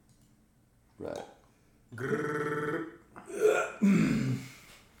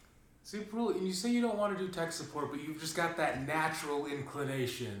See, Pearl, you say you don't want to do tech support, but you've just got that natural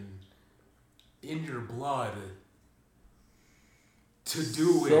inclination in your blood to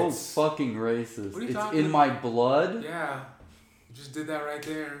do it. So fucking racist. What are you It's talking in about? my blood? Yeah. You just did that right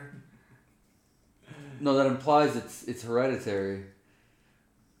there. No, that implies it's hereditary.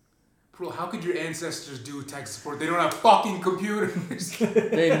 Pearl, how could your ancestors do tech support? They don't have fucking computers.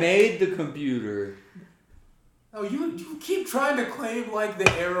 They made the computer. Oh, you keep trying to claim like the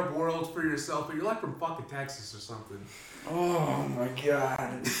Arab world for yourself, but you're like from fucking Texas or something. Oh my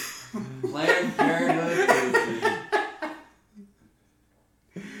god. Planned Parenthood.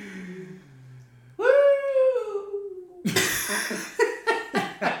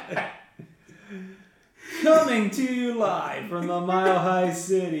 Coming to you live from the Mile High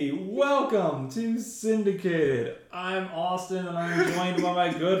City. Welcome to Syndicated. I'm Austin and I'm joined by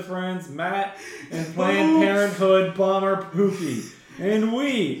my good friends Matt and Planned Parenthood Bomber Pookie. And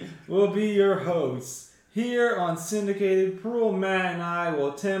we will be your hosts. Here on Syndicated, Pearl, Matt, and I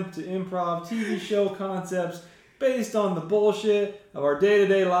will attempt to improv TV show concepts based on the bullshit of our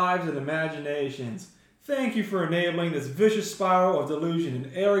day-to-day lives and imaginations. Thank you for enabling this vicious spiral of delusion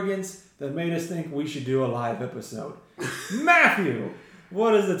and arrogance that made us think we should do a live episode. Matthew,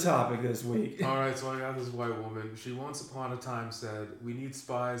 what is the topic this week? Alright, so I got this white woman. She once upon a time said, "We need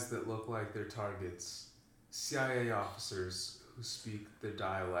spies that look like their targets, CIA officers who speak their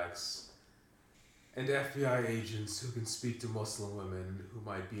dialects, and FBI agents who can speak to Muslim women who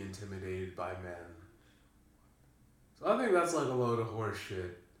might be intimidated by men." So I think that's like a load of horse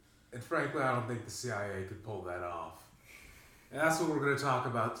shit. And frankly, I don't think the CIA could pull that off. And that's what we're going to talk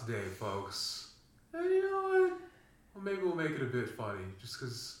about today, folks. And you know what? Well, maybe we'll make it a bit funny, just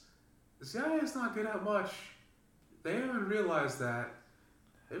because the CIA is not good at much. They haven't realized that.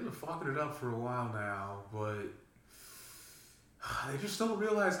 They've been fucking it up for a while now, but they just don't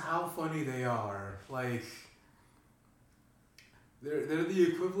realize how funny they are. Like, they're the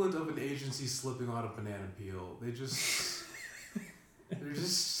equivalent of an agency slipping on a banana peel. They're just...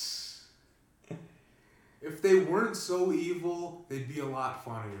 If they weren't so evil, they'd be a lot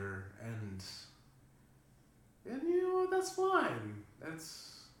funnier, and you know what? That's fine.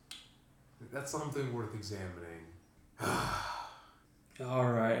 That's something worth examining.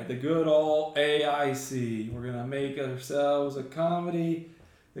 Alright, the good old AIC. We're gonna make ourselves a comedy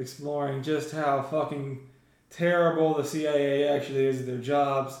exploring just how fucking terrible the CIA actually is at their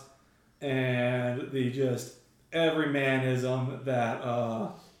jobs and the just everymanism that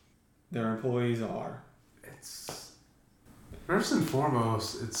their employees are. It's first and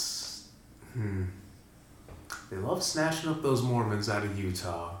foremost, they love snatching up those Mormons out of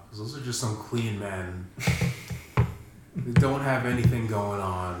Utah, because those are just some clean men. They don't have anything going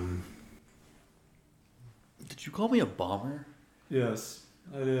on. Did you call me a bomber? Yes,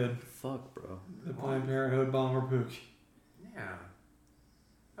 I did. Fuck, bro. The Planned Parenthood Bomber Pookie. Yeah.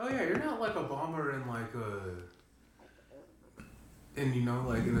 Oh yeah, you're not like a bomber in like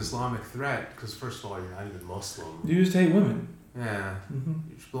an Islamic threat, because first of all, you're not even Muslim. You just hate women. Yeah.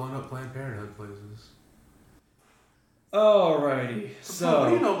 You're just blowing up Planned Parenthood places. Alrighty, so what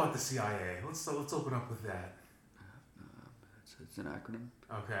do you know about the CIA? Let's open up with that. It's an acronym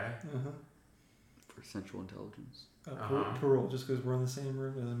Okay. for Central Intelligence. Parole, just because we're in the same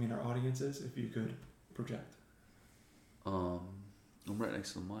room doesn't mean our audience is. If you could project. I'm right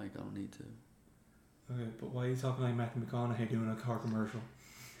next to the mic. I don't need to. Okay, but why are you talking like Matthew McConaughey doing a car commercial?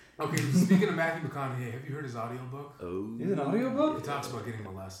 Okay, speaking of Matthew McConaughey, have you heard his audiobook? Oh. Is it an audiobook? He talks about getting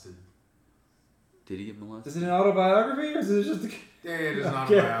molested. Did he get molested? Is it an autobiography or is it just a... Yeah, it is not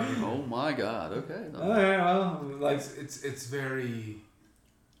Okay. a biography. Oh my god. Okay. No. Alright, well, like, It's very...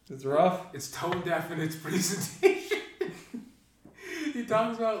 it's rough. It's tone deaf in its presentation. He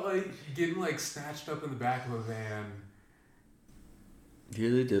talks about like getting like snatched up in the back of a van.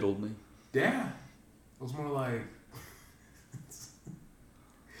 Here they diddled me. Yeah. It was more like... it's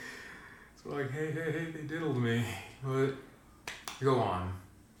more like, hey, they diddled me. But go on.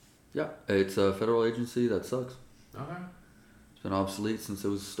 Yeah, it's a federal agency that sucks. Okay. It's been obsolete since it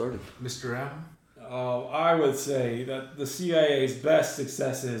was started. Mr. M? Oh, I would say that the CIA's best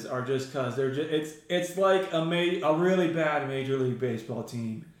successes are just because they're just, it's like a really bad Major League Baseball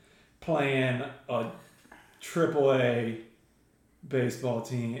team playing a AAA baseball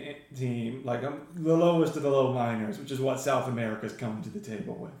team like the lowest of the low minors, which is what South America's coming to the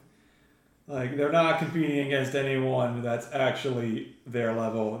table with. Like, they're not competing against anyone that's actually their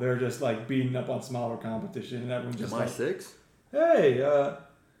level. They're just like beating up on smaller competition, and everyone just Am I 6? hey,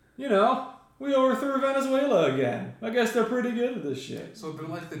 We overthrew Venezuela again. I guess they're pretty good at this shit. So they're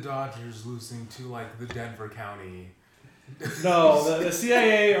like the Dodgers losing to like the Denver County. No, the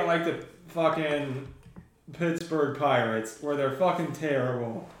CIA are like the fucking Pittsburgh Pirates, where they're fucking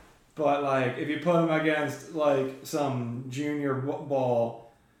terrible. But like, if you put them against like some junior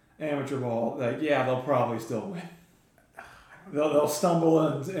ball, amateur ball, like yeah, they'll probably still win. They'll stumble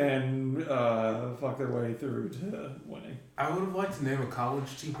and fuck their way through to winning. I would have liked to name a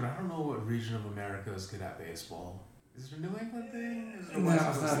college team, but I don't know what region of America is good at baseball. Is it a New England thing? Is it a No, West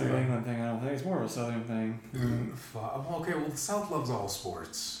it's Coast not a New thing? England thing, I don't think. It's more of a Southern thing. Okay, well, the South loves all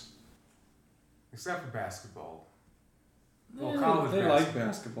sports. Except for basketball. Well, college they like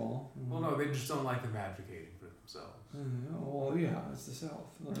basketball. Well, no, they just don't like them advocating for themselves. Well, yeah, it's the South.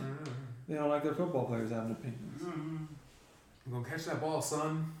 They don't like their football players having opinions. I'm gonna catch that ball,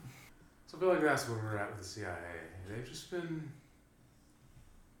 son. So I feel like that's where we're at with the CIA. They've just been...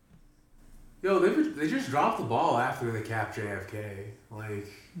 Yo, they just dropped the ball after they capped JFK. Like,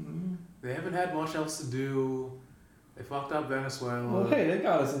 they haven't had much else to do. They fucked up Venezuela. Well, hey, they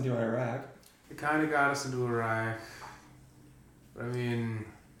got us into Iraq. It kind of got us into Iraq. But I mean,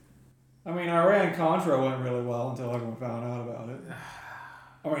 Iran-Contra went really well until everyone found out about it.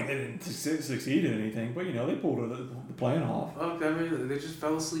 I mean, they didn't succeed in anything, but, you know, they pulled the plan off. look, I mean, they just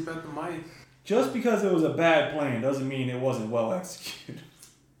fell asleep at the mic. Just because it was a bad plan doesn't mean it wasn't well executed.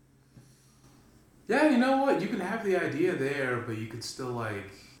 Yeah, you know what? You can have the idea there, but you could still,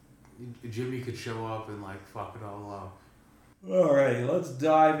 like, Jimmy could show up and, like, fuck it all up. Alright, let's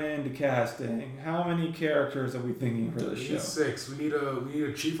dive into casting. How many characters are we thinking for this We show? need 6. We need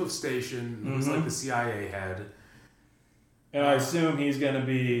a chief of station who's like the CIA head. And I assume he's going to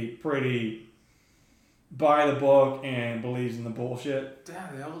be pretty by the book and believes in the bullshit. Yeah,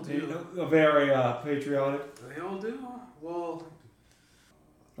 they all do. Very patriotic. They all do. Well,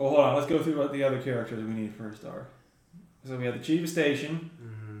 Hold on. Let's go through what the other characters we need for a star. So we have the chief of station.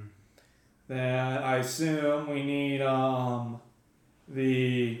 Then I assume we need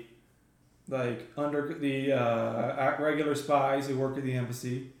the regular spies who work at the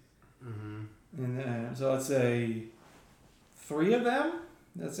embassy. And then so let's say 3 of them.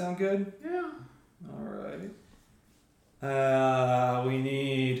 That sound good? yeah. Alright. We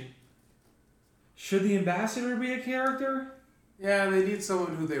need... Should the ambassador be a character? Yeah, they need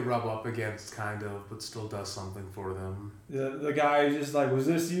someone who they rub up against, kind of, but still does something for them. The guy is just like, was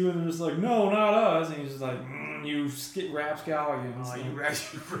this you? And they're just like, no, not us. And he's just like, you rapscallions. Oh, you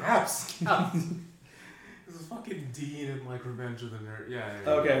rapscallions. This is fucking Dean in, like, Revenge of the Nerd. Yeah.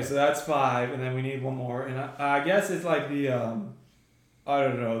 Okay, so that's 5, and then we need one more. And I guess it's like the, I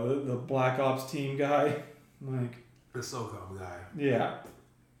don't know, the Black Ops team guy. Like... The SOCOM guy. Yeah.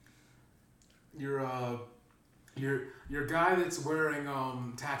 Your guy that's wearing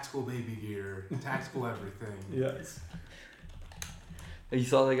tactical baby gear, tactical everything. Yes. Hey, you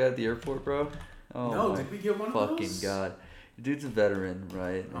saw that guy at the airport, bro? Oh, No, did we get one of those? fucking god. The dude's a veteran,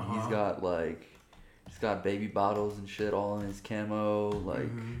 right? And he's got baby bottles and shit all in his camo, like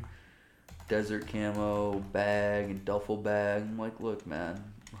desert camo bag and duffel bag. I'm like, look, man,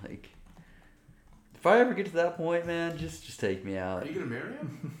 like, if I ever get to that point, man, just take me out. Are you gonna marry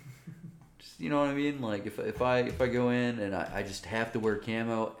him? Just, you know what I mean? Like, if I go in and I just have to wear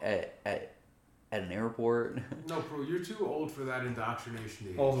camo at an airport. No, bro, you're too old for that indoctrination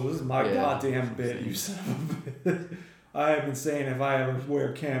age. Also, this is my goddamn bit, you son of a bitch. I have been saying if I ever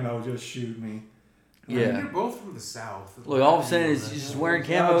wear camo, just shoot me. I mean, you're both from the South. Look, all I'm saying is you're just wearing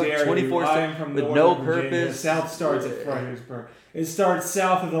camo 24/7 with no purpose. South starts at Fredericksburg. It starts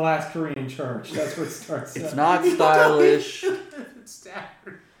south of the last Korean church. That's where it starts. It's not stylish. It's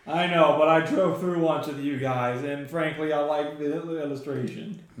Stafford. I know, but I drove through once with you guys, and frankly, I like the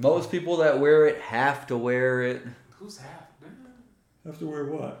illustration. Most people that wear it have to wear it. Who's half? Have to wear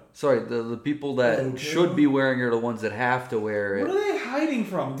what? Sorry, the people that should be wearing it are the ones that have to wear it. What are they hiding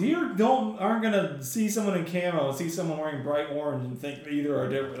from? Deer aren't gonna see someone in camo and see someone wearing bright orange and think either are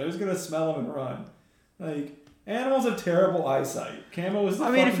different. They're just gonna smell them and run. Like, animals have terrible eyesight. Camo is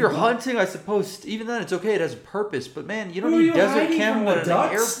the if you're fucking hunting, I suppose even then it's okay. It has a purpose. But man, you don't Who are need you desert hiding camo from, at the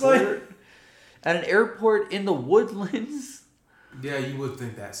an ducks? airport. At an airport in the woodlands. Yeah, you would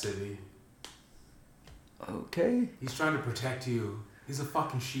think that, City. Okay. He's trying to protect you. He's a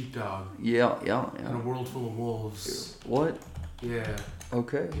fucking sheepdog. Yeah. In a world full of wolves. What? Yeah.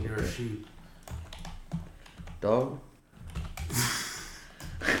 Okay. You're a sheep. Dog.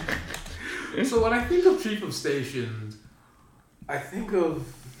 So when I think of chief of stations, I think of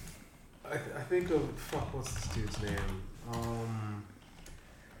fuck, what's this dude's name?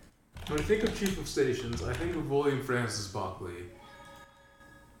 When I think of chief of stations, I think of William Francis Buckley.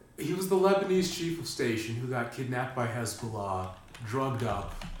 He was the Lebanese chief of station who got kidnapped by Hezbollah, drugged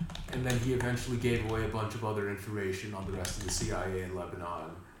up, and then he eventually gave away a bunch of other information on the rest of the CIA in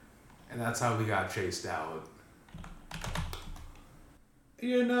Lebanon. And that's how we got chased out.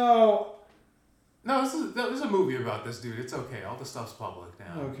 You know... No, there's a movie about this dude. It's okay. All the stuff's public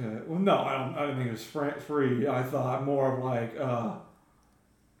now. Okay. Well, no, I don't think it was free. I thought more of like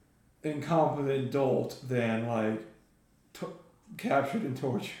incompetent dolt than like captured and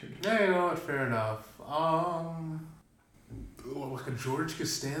tortured. Yeah, you know what? Fair enough. Like a George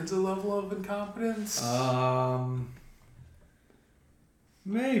Costanza level of incompetence?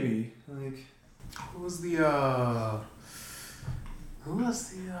 Maybe. Like... Who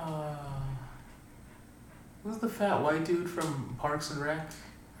was the fat white dude from Parks and Rec?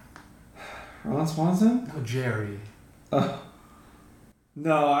 Ron Swanson? No, Jerry.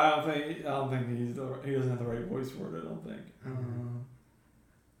 No, I don't think he doesn't have the right voice for it. I don't think.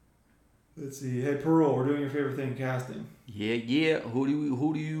 Let's see. Hey, Perul, we're doing your favorite thing, casting. Yeah. What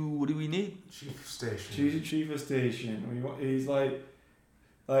do we need? Chief of station. Chief of station. He's like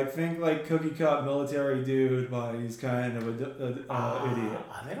think like cookie cut military dude, but he's kind of an idiot.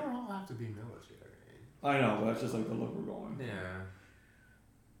 They don't all have to be military. I know, but that's just like the look we're going. Yeah.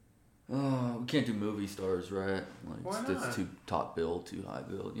 We can't do movie stars, right? Like, why not? It's too top bill, too high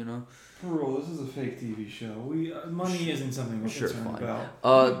bill, you know? Perul, this is a fake TV show. Money isn't something we're concerned about.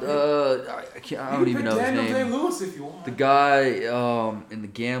 I don't even know his Daniel name. Day-Lewis if you want. The guy in The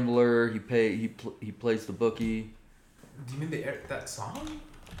Gambler, he plays the bookie. Do you mean that song?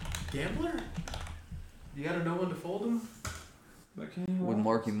 Gambler? You gotta know when to fold him? With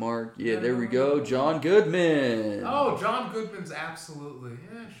Marky Mark. Yeah, there we go. John Goodman. Oh, John Goodman's absolutely.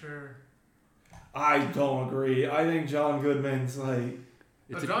 Yeah, sure. I don't agree. I think John Goodman's like...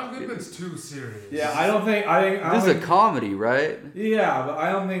 John Goodman's too serious. Yeah, I don't think... This is a comedy, right? Yeah, but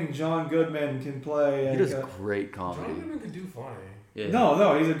I don't think John Goodman can play... He does great comedy. John Goodman can do funny. Yeah.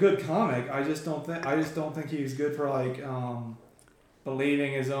 No, he's a good comic. I just don't think he's good for like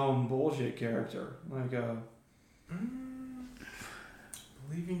believing his own bullshit character. Like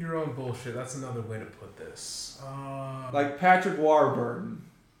believing your own bullshit. That's another way to put this. like Patrick Warburton.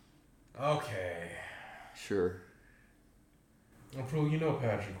 Okay. Sure. Well, you know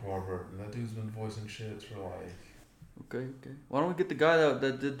Patrick Warburton. That dude's been voicing shit for like... Okay. Why don't we get the guy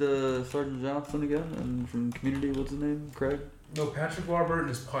that did the Sergeant Johnson again and from Community? What's his name? Craig? No, Patrick Warburton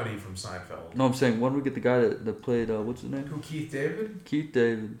is Putty from Seinfeld. No, I'm saying why don't we get the guy that played what's his name? Who, Keith David? Keith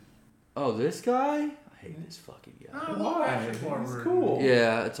David. Oh, this guy? I hate this fucking guy. Oh, well, Patrick Warburton. He's cool.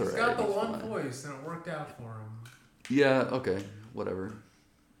 Yeah, it's alright. He's got the one voice and it worked out for him. Yeah, okay. Whatever.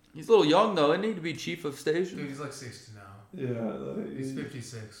 He's a little young though. Isn't he to be chief of station? Dude, he's like 60 now. Yeah. He's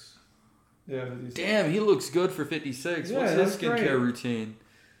 56. Yeah, but he's... Damn, he looks good for 56. Yeah, What's his skincare routine?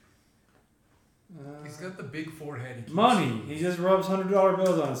 He's got the big forehead. He keeps... Money. He just rubs $100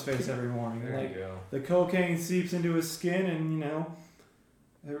 bills on his face every morning. There you go. The cocaine seeps into his skin and,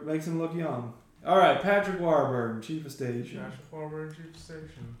 it makes him look young. All right, Patrick Warburton, chief of station. Patrick Warburton, chief of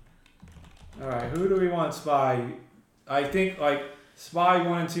station. All right, who do we want spy? I think, Spy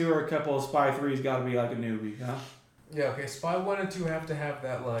 1 and 2 or a couple of Spy 3's got to be like a newbie, huh? Yeah, okay. Spy 1 and 2 have to have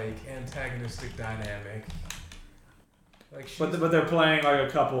that, antagonistic dynamic. But they're playing, a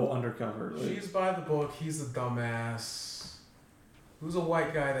couple undercover. She's by the book. He's a dumbass. Who's a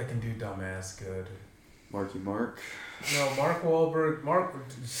white guy that can do dumbass good? Marky Mark. No, Mark Wahlberg.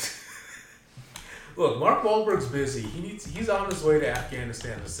 Look, Mark Wahlberg's busy. He's on his way to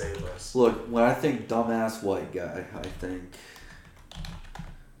Afghanistan to save us. Look, when I think dumbass white guy, I think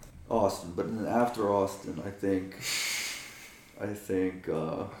Austin. But then after Austin, I think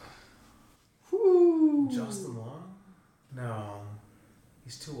Justin Long? No.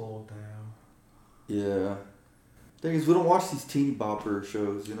 He's too old now. Yeah. Thing is, we don't watch these teeny bopper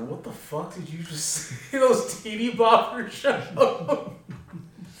shows, What the fuck did you just say? Those teeny bopper shows?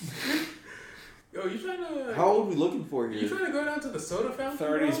 Yo, you trying to... How old are we looking for here? You trying to go down to the soda fountain?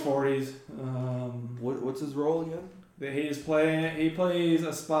 30s, 40s. What's his role again? He plays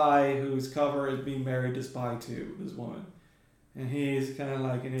a spy whose cover is being married to Spy 2, this woman. And he's kind of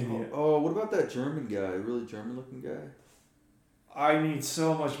like an idiot. Oh, what about that German guy? Really German-looking guy? I need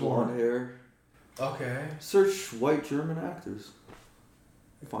so much more. Blonde hair. Okay. Search white German actors.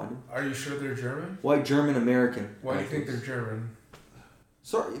 Find them. Are you sure they're German? White German American. Why do you think they're German?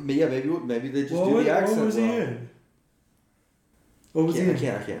 Sorry, yeah, maybe they just do the accent. What was he well. in? What was he? I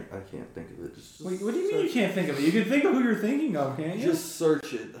can't think of it. Just Wait, what do you mean you can't think of it? You can think of who you're thinking of, can't you? Just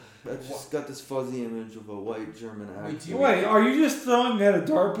search it. I just got this fuzzy image of a white German actor. Wait, are you just throwing at a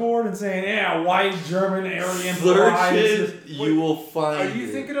dartboard and saying, yeah, white German Aryan Search it, you will find it. Are you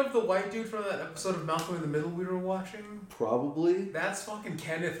thinking of the white dude from that episode of Malcolm in the Middle we were watching? Probably. That's fucking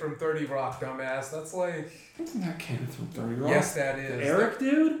Kenneth from 30 Rock, dumbass. That's like... That's not Kenneth from 30 Rock. Yes, that is. The Eric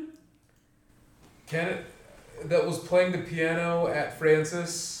dude? Kenneth that was playing the piano at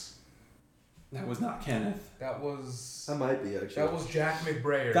Francis. That was not Kenneth. That was... That might be, actually. That was Jack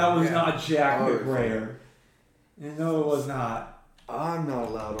McBrayer. That was not Jack Oh, McBrayer. No, it was not. I'm not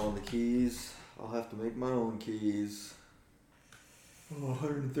allowed on the keys. I'll have to make my own keys. Oh,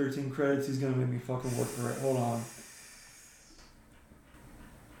 113 credits. He's gonna make me fucking work for it. Hold on.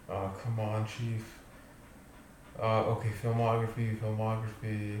 Oh, come on, Chief. Okay,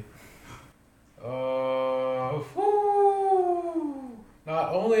 filmography. Whoo!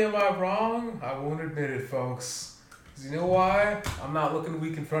 Not only am I wrong, I won't admit it, folks. 'Cause you know why? I'm not looking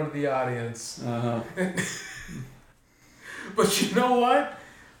weak in front of the audience. Uh-huh. But you know what?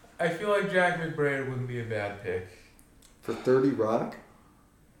 I feel like Jack McBrayer wouldn't be a bad pick. For 30 Rock?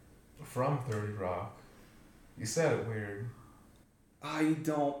 From 30 Rock. You said it weird. I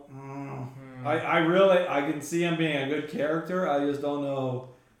don't... I can see him being a good character. I just don't know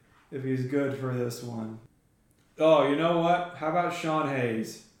if he's good for this one. Oh, you know what? How about Sean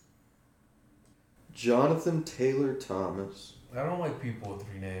Hayes? Jonathan Taylor Thomas. I don't like people with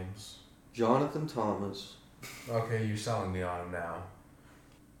 3 names. Jonathan Thomas. Okay, you're selling me on him now.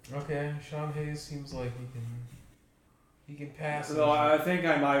 Okay, Sean Hayes seems like he can pass. So I think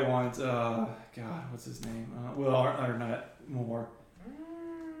I might want, God, what's his name? Will Arnett more.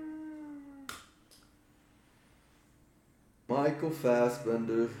 Michael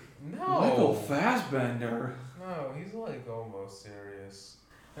Fassbender. No. Michael Fassbender? No, he's like almost serious.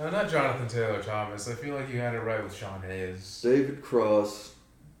 No, not Jonathan Taylor Thomas. I feel like you had it right with Sean Hayes. David Cross.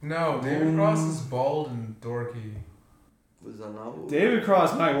 No, David Cross is bald and dorky. Was that not what David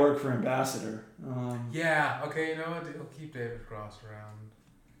Cross might work for Ambassador. Yeah, okay, you know what? We'll keep David Cross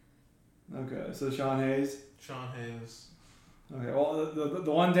around. Okay, so Sean Hayes? Sean Hayes. Okay, well,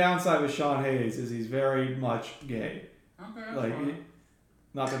 the one downside with Sean Hayes is he's very much gay. Okay, Like,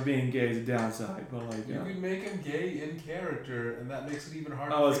 not that being gay is a downside, but like... You can make him gay in character, and that makes it even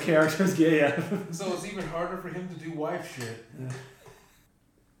harder. Oh, his character's gay, yeah. So it's even harder for him to do wife shit.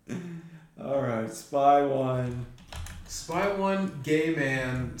 Yeah. Alright, Spy 1. Spy 1, gay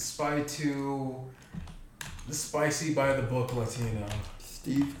man. Spy 2, the spicy by the book Latino.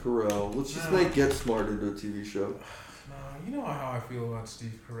 Steve Carell. Let's just make Get Smart into a TV show. No, you know how I feel about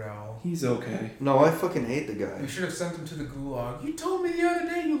Steve Carell. He's okay. No, I fucking hate the guy. We should have sent him to the gulag. You told me the other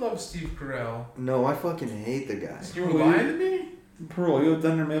day you love Steve Carell. No, I fucking hate the guy. You were lying to me? Pearl, you have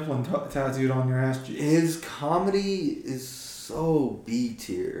Dunder Mifflin tattooed on your ass cheek. His comedy is so B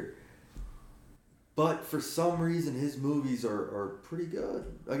tier. But for some reason, his movies are pretty good.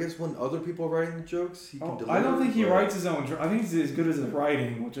 I guess when other people are writing the jokes, he can deliver. I don't think he writes his own. I think he's as good as his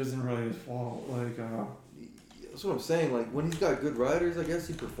writing, which isn't really his fault. Like, that's what I'm saying. Like, when he's got good writers, I guess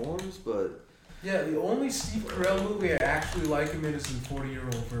he performs, but... Yeah, the only Steve Carell movie I actually like him in is the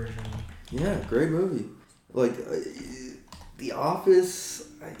 40-year-old version. Yeah, great movie. Like, The Office...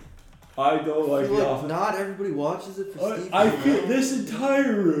 I don't like The Office. Not everybody watches it for Steve I Carell. feel this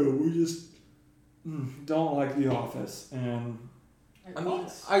entire room, we just don't like The Office. And I mean,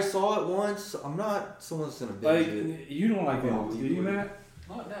 I saw it once. I'm not someone that's going to binge it. You don't like The Office, do you, Matt?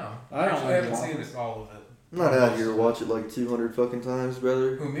 Not now. I don't Actually, like I haven't The seen Office. it, all of it. I'm not out here to watch it like 200 fucking times,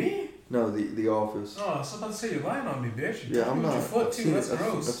 brother. Who, me? No, The Office. Oh, I was about to say you're lying on me, bitch. You Yeah, touched I'm me with not. your foot, I've too. seen That's it,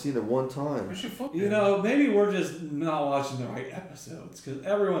 gross. I've seen it one time. Where's your foot? You know, maybe we're just not watching the right episodes because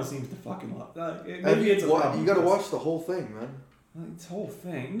everyone seems to fucking love. Maybe it's a problem. You got to watch the whole thing, man. This whole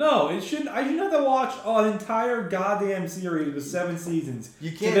thing. No, it shouldn't. I should have to watch an entire goddamn series with 7 seasons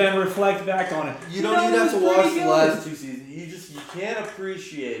You to can't. then reflect back on it. You don't even have to watch the good. last 2 seasons. You can't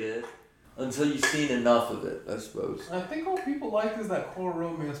appreciate it until you've seen enough of it, I suppose. I think all people like is that core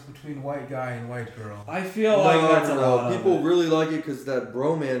romance between white guy and white girl. I feel like that's a lot of People it. really like it because that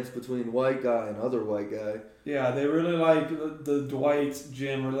bromance between white guy and other white guy. Yeah, they really like the Dwight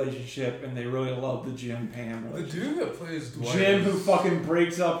Jim relationship, and they really love the Jim Pam The relationship. dude that plays Dwight. Jim who fucking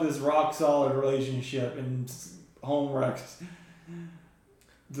breaks up this rock solid relationship and home wrecks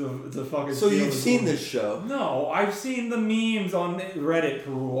the fucking. So you've Steelers seen woman. this show? No, I've seen the memes on Reddit,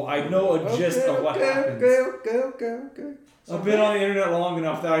 Perul. I know a gist of what happens. Okay. I've been on the internet long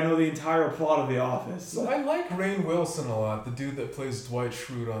enough that I know the entire plot of The Office. So I like Rainn Wilson a lot, the dude that plays Dwight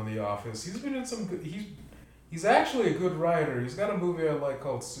Schrute on The Office. He's been in some good. He's actually a good writer. He's got a movie I like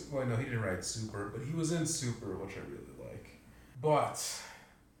called... Well, no, he didn't write Super, but he was in Super, which I really like. But,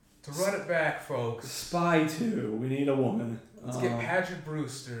 to run it back, folks... Spy 2. We need a woman. Let's get Paget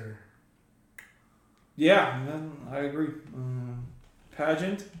Brewster. Yeah, I agree.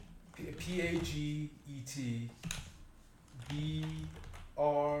 Pageant? Pagetbrewster.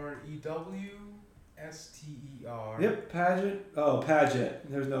 Yep, Pageant. Oh, Paget.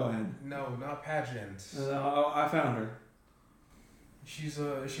 There's no N. No, not Pageant. I found her. She's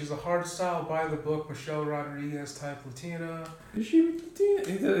a hard style, by the book, Michelle Rodriguez type Latina. Is she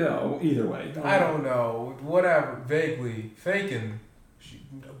Latina? No, either way. I don't know. Whatever. Vaguely. Faking.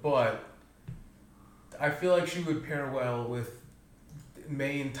 But I feel like she would pair well with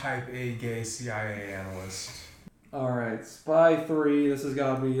main type A gay CIA analyst. Alright, Spy 3. This has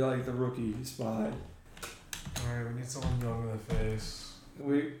got to be like the rookie spy. Alright, we need someone young in the face.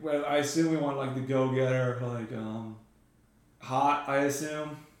 I assume we want like the go-getter, like hot, I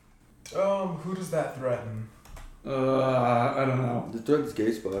assume. Who does that threaten? I don't know. The threat's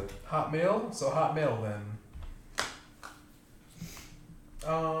gay spy. Hot male? So hot male then.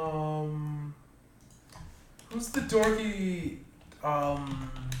 Who's the dorky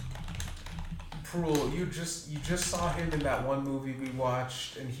Prule? You just saw him in that one movie we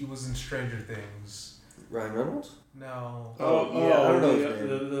watched, and he was in Stranger Things. Ryan Reynolds? No. I don't know his name.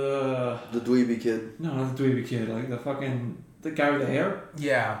 The dweeby kid. No, not the dweeby kid. Like the guy with the hair.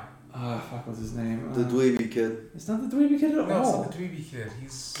 Yeah. Fuck, what's his name? The dweeby kid. It's not the dweeby kid at all. No, it's not the dweeby kid.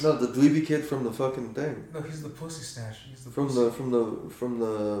 He's No, the dweeby kid from the fucking thing. no, he's the pussy snatcher. He's the From pussy. the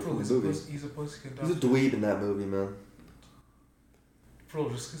Prule, he's movie. He's a pussy kid. He's a dweeb in that movie, man. Prule,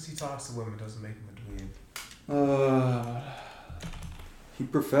 just because he talks to women doesn't make him a dweeb. He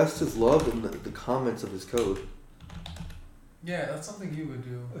professed his love in the comments of his code. Yeah, that's something you would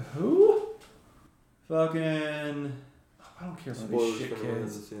do. Who? Fucking. I don't care about Spoilers these shit for anyone who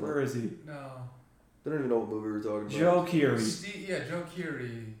kids. hasn't seen Where is he? No. They don't even know what movie we're talking about. Joe Keery. Joe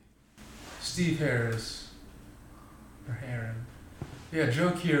Keery. Steve Harris. Or Heron. Yeah, Joe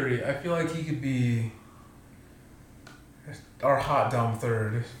Keery. I feel like he could be our hot dumb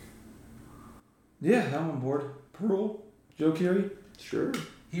third. Yeah, I'm on board. Pearl? Joe Keery? Sure.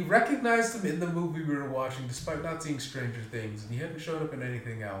 He recognized him in the movie we were watching, despite not seeing Stranger Things, and he hadn't showed up in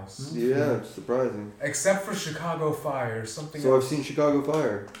anything else. Yeah, it's surprising. Except for Chicago Fire, something So else. I've seen Chicago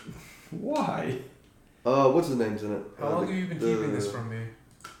Fire. Why? What's his name's in it? How long have you been keeping this from me?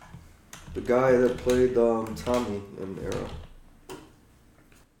 The guy that played Tommy in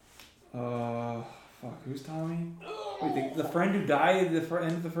Arrow. Fuck, who's Tommy? Wait, the friend who died at the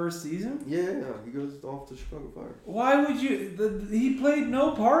end of the first season? Yeah, he goes off to Chicago Fire. Why would you? He played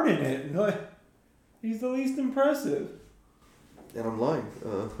no part in it. He's the least impressive. And I'm lying.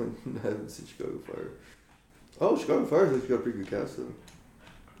 I haven't seen Chicago Fire. Oh, Chicago Fire's actually got a pretty good cast though.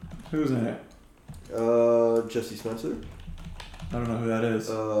 Who's in it? Jesse Spencer. I don't know who that is.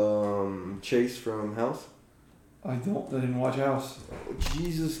 Chase from House. I didn't watch House. Oh,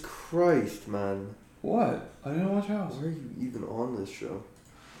 Jesus Christ, man. What? I didn't watch House. Why are you even on this show?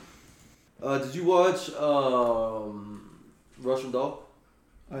 Did you watch Russian Doll?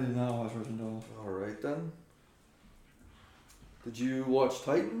 I did not watch Russian Doll. Alright then. Did you watch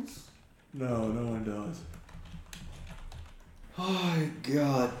Titans? No, no one does. Oh my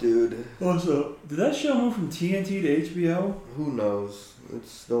god, dude. Also, did that show move from TNT to HBO? Who knows?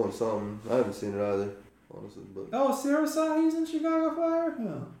 It's doing something. I haven't seen it either, honestly. But Oh, Sarah Sahi's in Chicago Fire?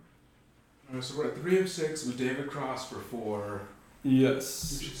 Yeah. Alright, so we're at 3 of 6 with David Cross for 4.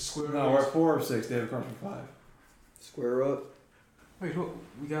 Yes. We should square No, we're at 4 of 6. David Cross for 5. square up. Wait,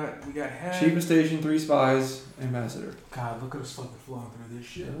 we got Head. Chiefest Station, 3 Spies, Ambassador. God, look at us fucking flowing through this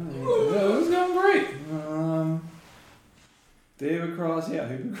shit. Yeah, this is going great. David Cross, yeah,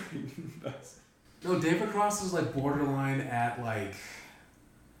 he'd be great. No, David Cross is like borderline at like.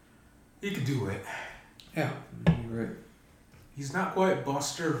 He could do it. Yeah, he'd be great. He's not quite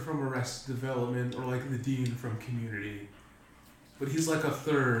Buster from Arrested Development or like the Dean from Community, but he's like a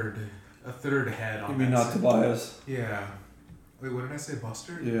third head on. You mean that not set. Tobias? Yeah. Wait, what did I say,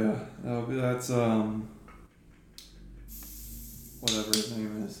 Buster? Yeah, that's whatever his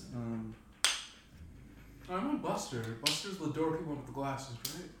name is. I'm on Buster. Buster's the dorky one with the glasses,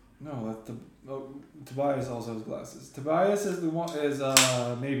 right? No, that's Tobias also has glasses. Tobias is the one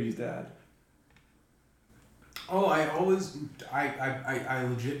Maybe's dad. Oh, I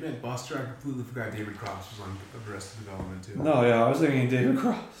legit meant Buster. I completely forgot David Cross was on Arrested Development too. No, yeah, I was thinking David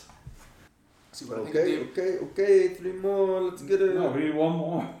Cross. See what I think of David. Okay, 3 more, let's get it. No, we need one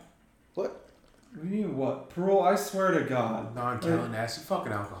more. What? What do you mean what? Parole? I swear to God. Non-killing nasty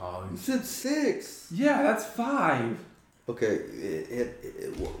fucking alcoholic. You said 6. Yeah, that's 5. Okay,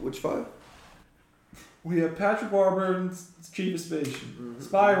 which 5? We have Patrick Warburton's Chief of Station. Mhm.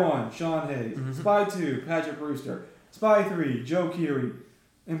 Spy 1, Sean Hayes. Mhm. Spy 2, Patrick Brewster. Spy 3, Joe Keery.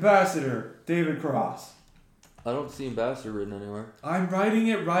 Ambassador, David Cross. I don't see Ambassador written anywhere. I'm writing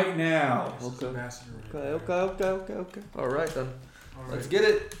it right now. Okay. Ambassador right Okay. All right then. All right. Let's get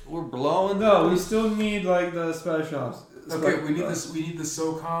it. We're blowing. No, we still need like the special ops. Okay, we need this. We need the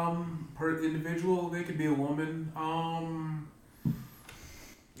SOCOM per individual. They could be a woman. Are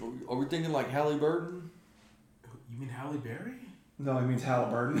we thinking like Halle Burton? You mean Halle Berry? No, it means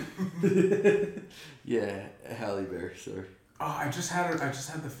Halliburton. Yeah, Halle Berry. Sorry. Oh, I just had her. I just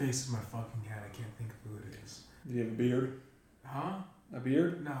had the face of my fucking cat. I can't think of who it is. Did he have a beard? Huh? A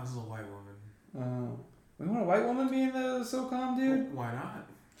beard? No, this is a white woman. We want a white woman being the SOCOM dude? Why not?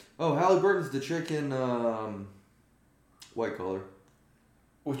 Oh, Halle Burton's the chick in White Collar.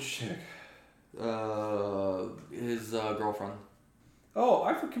 Which chick? His girlfriend. Oh,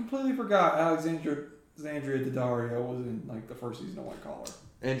 I completely forgot Alexandria Daddario was in like the first season of White Collar.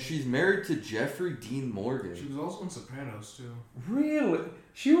 And she's married to Jeffrey Dean Morgan. She was also in Sopranos too. Really?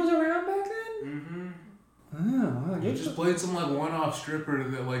 She was around back then? Mm-hmm. Oh, well, He just played some like one-off stripper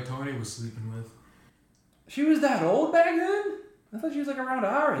that like Tony was sleeping with. She was that old back then? I thought she was like around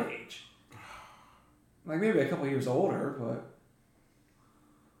our age. Like maybe a couple years older, but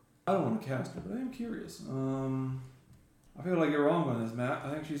I don't want to cast her, but I am curious. I feel like you're wrong on this, Matt.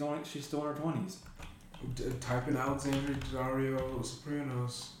 I think she's still in her 20s. Type in Alexandria Daddario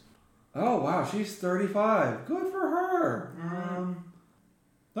Sopranos. Oh wow, she's 35. Good for her.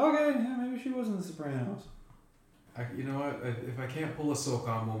 Okay, yeah, maybe she was in The Sopranos. You know what? If I can't pull a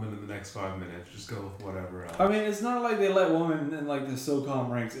SOCOM woman in the next 5 minutes, just go with whatever else. I mean, it's not like they let women in like the SOCOM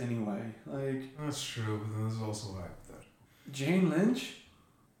ranks anyway. Like That's true, but then there's also hypothetical. Jane Lynch.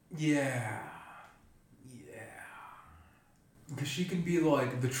 Yeah. Because she can be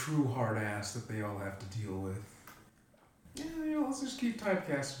like the true hard ass that they all have to deal with. Yeah, let's just keep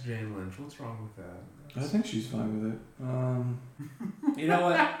typecasting Jane Lynch. What's wrong with that? I think she's fine with it. You know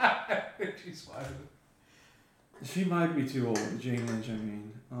what? She's fine with it. She might be too old. Jane Lynch, I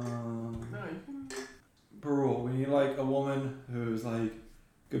mean. No, you can... Parole. We need like a woman who's like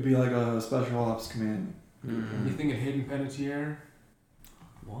could be like a special ops command. You thinking Hayden Panettiere?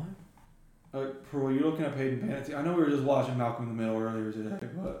 What? Parole. You're looking at Hayden Panettiere. I know we were just watching Malcolm in the Middle earlier today,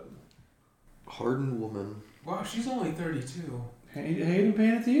 but Hardened woman. Wow, she's only 32. Hayden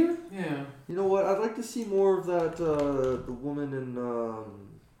Panettiere? Yeah. You know what? I'd like to see more of that. The woman in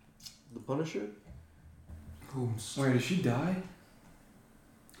The Punisher. Whomst? Wait, did she die?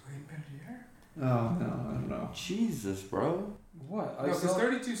 Hayden Panettiere? Oh no, I don't know. Jesus, bro. What? No, because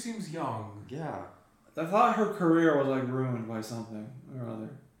 32 seems young. Yeah. I thought her career was like ruined by something or other.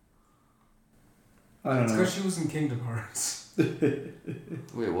 I don't It's know. because she was in Kingdom Hearts.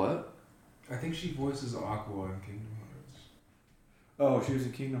 Wait, what? I think she voices Aqua in Kingdom Hearts. Oh, she was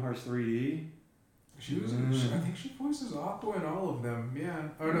in Kingdom Hearts 3D. She was. I think she voices Aqua in all of them. Yeah.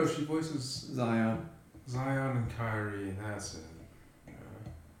 Oh no, she voices Zion. Zion and Kyrie, and that's it.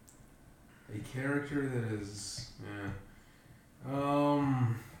 A character that is. Yeah.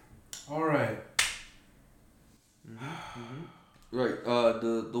 All right. Right.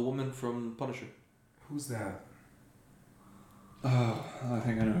 The woman from Punisher. Who's that? Oh, I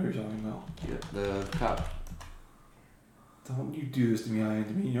think I know who you're talking about. Yeah. The cop. Don't you do this to me,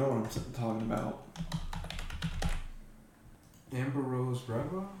 IMDb. You know what I'm talking about. Amber Rose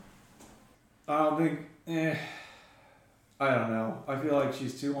Reva? I don't think. I don't know. I feel like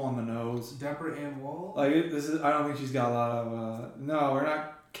she's too on the nose. Deborah Ann Wall? Like this is. I don't think she's got a lot of. No, we're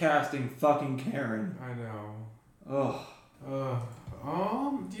not casting fucking Karen. I know. Ugh.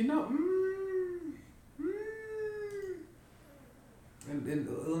 Do you know? And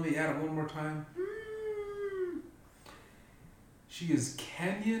let me add it one more time. She is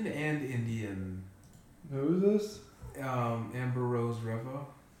Kenyan and Indian. Who is this? Amber Rose Reva.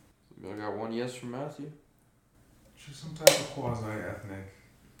 I got one yes from Matthew. She's some type of quasi-ethnic.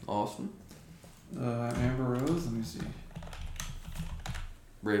 Awesome. Amber Rose. Let me see.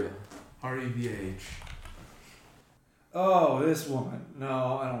 Reva. R-E-V-H. Oh, this woman.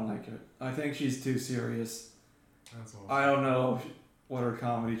 No, I don't like it. I think she's too serious. That's awesome. I don't know what her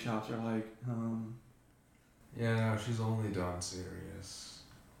comedy chops are like. Yeah, no, she's only done serious.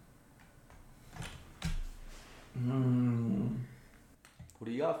 What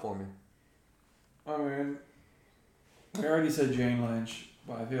do you got for me? I mean, we already said Jane Lynch,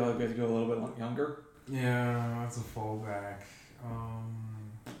 but I feel like we have to go a little bit younger. Yeah, that's a fallback.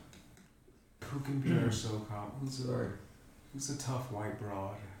 Who can be our SOCOM? Who's a tough white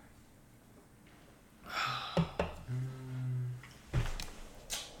broad?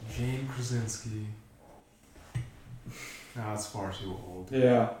 Jane Krasinski. No, it's far too old.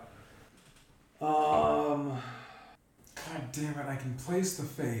 Yeah. God damn it! I can place the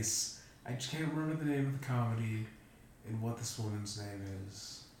face. I just can't remember the name of the comedy and what this woman's name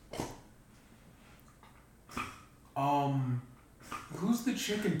is. Who's the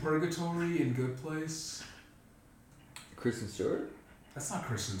chick in Purgatory in Good Place? Kristen Stewart? That's not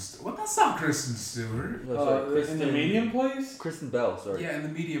Kristen Stewart. What? That's not Kristen Stewart. No, sorry, in the medium place? Kristen Bell, sorry. Yeah, in the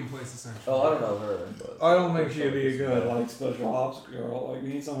medium place, essentially. Oh, I don't know her. But I don't think she'd be a good like special ops girl. Like we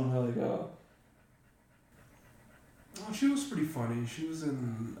need someone really good. Oh, she was pretty funny. She was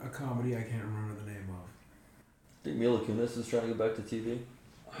in a comedy I can't remember the name of. I think Mila Kunis is trying to go back to TV.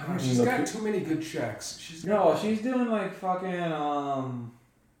 She's got too many good checks. She's doing like fucking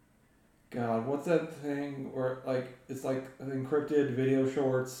God, what's that thing where like it's like encrypted video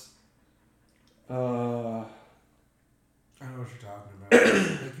shorts? I know what you're talking about. Like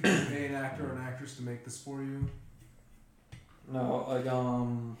you can pay an actor or an actress to make this for you. No, like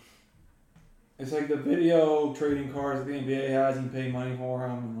it's like the video trading cards that the NBA has. You pay money for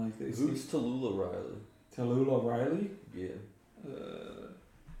them, and like they. Who's Tallulah Riley? Tallulah Riley? Yeah.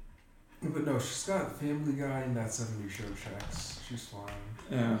 But no, she's got Family Guy and That 70 Show checks. She's fine.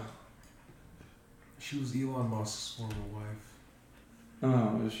 Yeah. She was Elon Musk's former wife.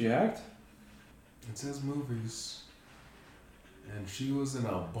 Oh, does she act? It says movies. And she was in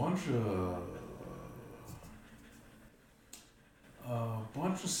a bunch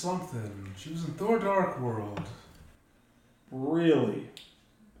of something. She was in Thor Dark World. Really?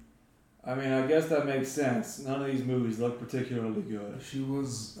 I mean, I guess that makes sense. None of these movies look particularly good. She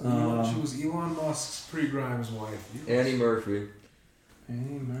was Elon Musk's pre-Grimes wife. Annie Murphy.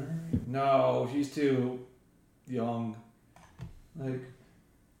 Annie Murphy? No, she's too young. Like,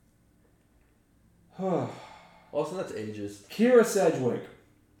 Also, that's ageist. Kira Sedgwick.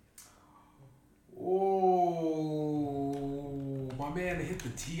 Oh, my man hit the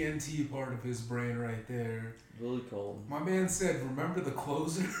TNT part of his brain right there. Really cold. My man said, "Remember the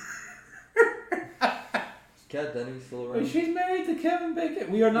closer?" Is Kat Dennings still around? Wait, she's married to Kevin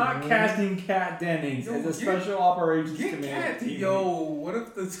Bacon. We are not casting Kat Dennings as a special operations commander. Yo, what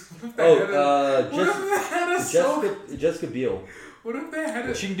if the head of Jessica Biel. What if the head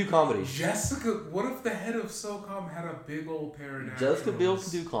of She can do comedy. What if the head of SOCOM had a big old pair of Jessica Biel can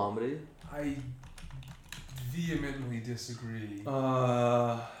do comedy. I vehemently disagree.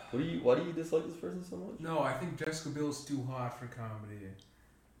 Why do you dislike this person so much? No, I think Jessica Biel's too hot for comedy.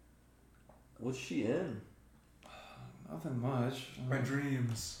 What's she in? Nothing much. My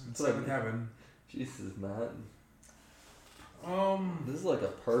dreams. It's Seventh like- Heaven. Jesus, Matt. This is like a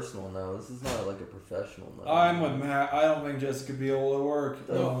personal note. This is not like a professional note. I'm with Matt. I don't think Jessica Biel will work.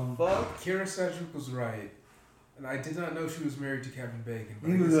 The fuck? Kira Sedgwick was right. And I did not know she was married to Kevin Bacon. but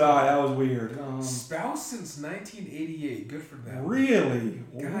I Neither guess- did I. That was weird. Spouse since 1988. Good for them. Really?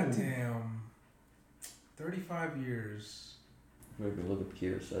 God damn. 35 years. Maybe look at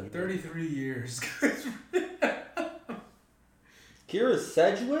Kira Sedgwick. 33 years. Kira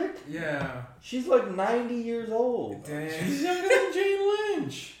Sedgwick? Yeah. She's like 90 years old. Damn. She's younger than Jane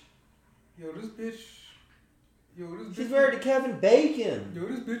Lynch. Yo, this bitch. She's married to Kevin Bacon. Yo,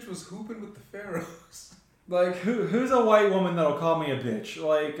 this bitch was hooping with the pharaohs. Like, who's a white woman that'll call me a bitch?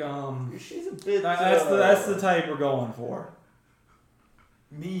 Like, She's a bit. that's the type we're going for.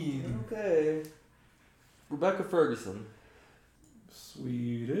 Mean. Okay. Rebecca Ferguson.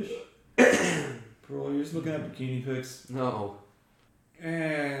 Swedish. Bro, you're just looking at bikini pics. No.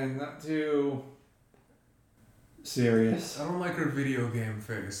 And not too serious. I don't like her video game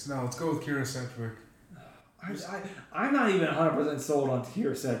face. No, let's go with Kira Sedgwick. I'm not even 100% sold on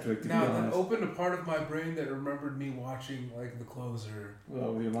Kira Sedgwick, to be Now, that honest. opened a part of my brain that remembered me watching, like, The Closer.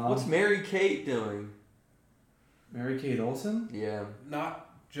 Well, with your mom? What's Mary-Kate doing? Mary-Kate Olsen? Yeah. Not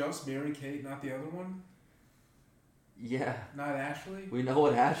just Mary-Kate, not the other one? Yeah. Not Ashley? We know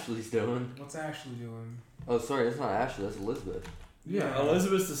what Ashley's doing. What's Ashley doing? Oh, sorry, that's not Ashley, that's Elizabeth. Yeah,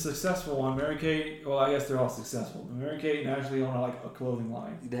 Elizabeth's the successful one. Mary-Kate, well, I guess they're all successful. But Mary-Kate and Ashley own, like, a clothing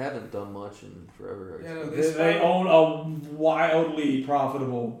line. They haven't done much in forever. Yeah, no, They own a wildly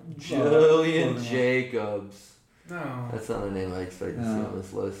profitable Jillian clothing line. Jacobs. No. That's not a name I expect to see on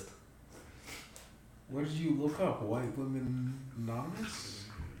this list. What did you look up? White Women Anonymous?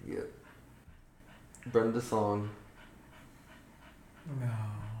 Yep. Brenda Song. No.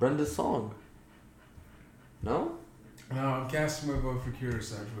 Brenda Song. No? No, I'm casting my vote for Kira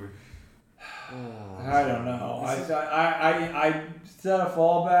Sedgwick. I don't know. I said a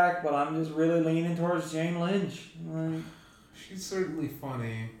fallback, but I'm just really leaning towards Jane Lynch. Like, She's certainly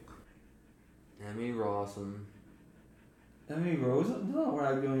funny. Emmy Rossum. Emmy Rose? No, we're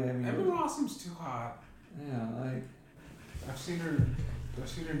not doing Emmy Emmy Rose. Rossum's too hot. Yeah, like I've seen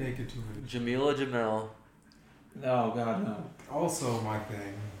her naked too many. Jamila Jamel. no, God no. Also my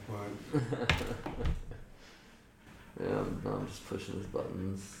thing, but Yeah, I'm just pushing his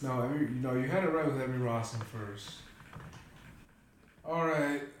buttons. no, you had it right with Emmy Rossum first. All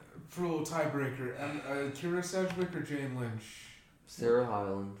right, for a little tiebreaker, Kira Sedgwick or Jane Lynch? Sarah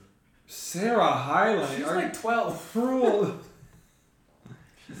Hyland. Sarah Hyland. She's are like 12. cruel.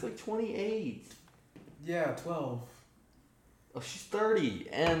 She's like 28. Yeah, 12. Oh, she's 30.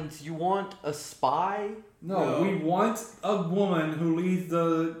 And you want a spy? No, No. we want a woman who leads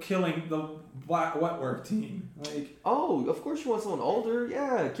the wet work team. Like, Oh, of course you want someone older.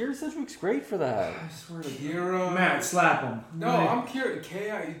 Yeah, Kira Sedgwick's great for that. I swear to Kira. Matt, slap him. No, I'm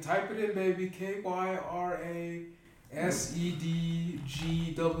Kira. You type it in, baby.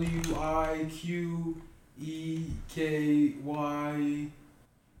 KYRASEDGWIQEKY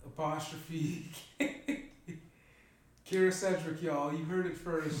apostrophe. Kira Sedgwick, y'all. You heard it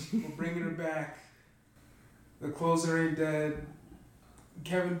first. We're bringing her back. The closer ain't dead.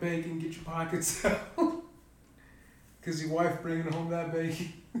 Kevin Bacon, get your pockets out. Because your wife bringing home that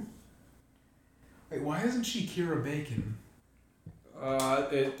bacon. Wait, why isn't she Kira Bacon?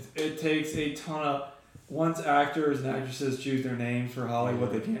 It takes a ton of once actors and actresses choose their names for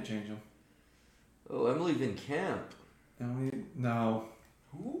Hollywood, they can't change them. Oh, Emily Van Camp. No.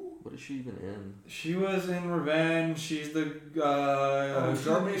 Who? What is she even in? She was in Revenge. She's the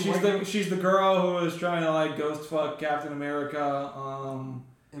she's the girl who was trying to like ghost fuck Captain America.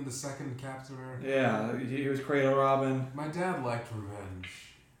 In the second Captain America? Yeah, he was Cradle Robin. My dad liked Revenge.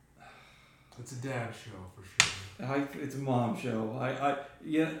 It's a dad show for sure. It's a mom show.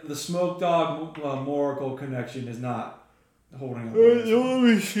 The Smoke Dog Moracle connection is not holding up. Let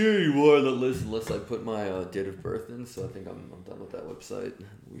me see anymore on the list unless I put my date of birth in. So I think I'm done with that website.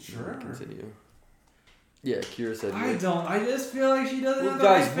 We Sure. can continue. Yeah, Kira said. I just feel like she doesn't Well, have the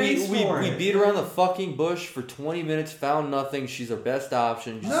guys, right face we for it. beat around the fucking bush for 20 minutes, found nothing. She's our best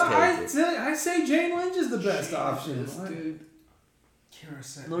option. Just take it. I say Jane Lynch is the best option. Jesus, dude. Kira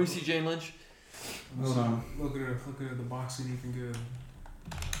said. Let me see Jane Lynch. Hold on. Look at her. Look at her. The boxing even good.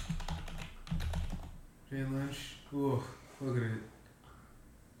 Jane Lynch. Ooh, look at it.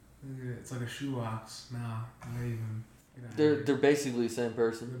 Look at it. It's like a shoebox. Nah, not even. They're basically the same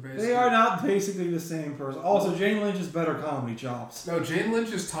person. They are not basically the same person. Also, Jane Lynch is better comedy chops. No, Jane Lynch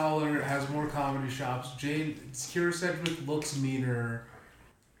is taller, has more comedy chops. Kira Sedgwick looks meaner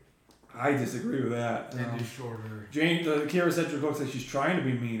I disagree with that. and is shorter. Kira Sedgwick looks like she's trying to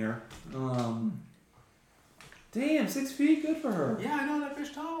be meaner. Damn, 6 feet, good for her. Yeah, I know that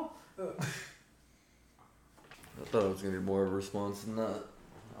bitch tall. I thought it was gonna be more of a response than that.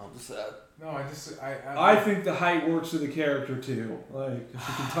 I'm just sad. No, I think the height works for the character too. Like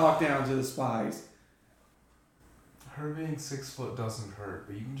she can talk down to the spies. her being 6 foot doesn't hurt,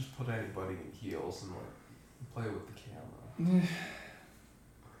 but you can just put anybody in heels and like play with the camera.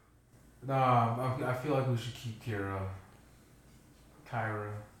 Nah, I feel like we should keep Kyra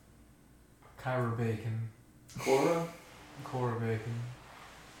Bacon. Cora Bacon.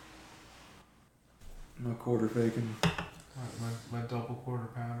 No quarter faking. My double quarter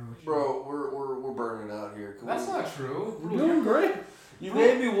pounder. Bro, we're burning out here. That's not true. We're doing great. You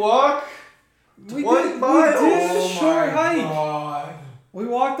made me walk. We 20 did miles. a short hike. God. We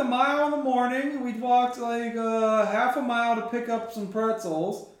walked a mile in the morning. We walked like half a mile to pick up some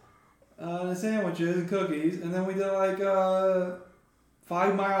pretzels, and sandwiches and cookies, and then we did like a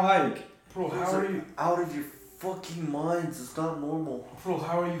 5 mile hike. Bro, how are you out of your fucking minds? It's not normal. Bro,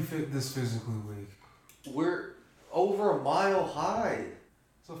 how are you this physically weak? We're over a mile high.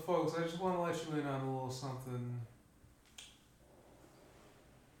 So folks, I just want to let you in on a little something.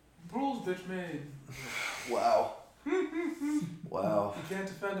 Rules bitch made. Wow. Wow. He can't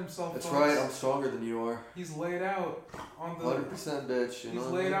defend himself. That's folks. right. I'm stronger than you are. He's laid out on the 100%, bitch. You He's know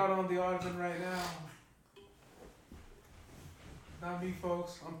laid out on the ottoman right now. Not me,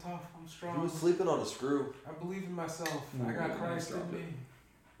 folks. I'm tough. I'm strong. He was sleeping on a screw. I believe in myself. No, I got no, Christ stop in me.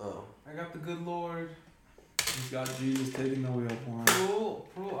 Oh. I got the good Lord. He's got Jesus taking the wheel for him.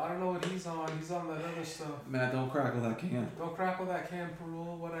 Perul, I don't know what he's on. He's on that other stuff. Matt, don't crackle that can. Don't crackle that can,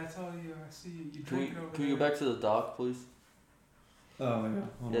 Perul. What I tell you, I see you. You drink it over Can we there. go back to the doc, please? Oh, yeah.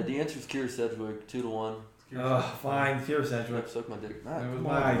 Hold Yeah, on. the answer is Kira Sedgwick, 2-1. Fine. Kira Sedgwick. Suck my dick. That was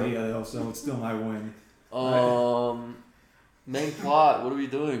my idea, though, so it's still my win. Main plot. What are we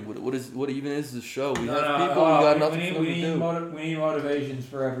doing? What even is the show? We have No, people. We got nothing for them to do. We need motivations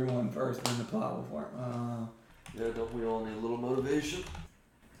for everyone first, then the plot will form. Yeah, don't we all need a little motivation?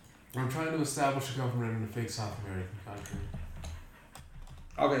 I'm trying to establish a government in a fake South American country.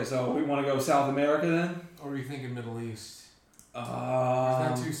 Okay, so we want to go South America then? Or are you thinking Middle East? Is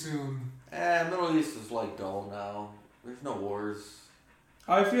that too soon? Middle East is like dull now. There's no wars.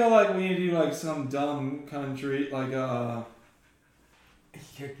 I feel like we need to do like some dumb country, like He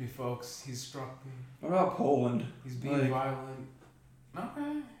kicked me, folks. He struck me. what about Poland? He's being violent.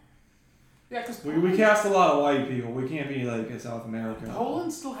 Okay. Yeah, because We cast a lot of white people. We can't be like a South America.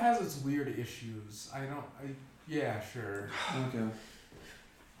 Poland still has its weird issues. Yeah, sure. Okay.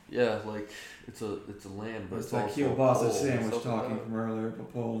 Yeah, like it's a land, but It's it's that also kielbasa cold, sandwich stuff like talking that. from earlier,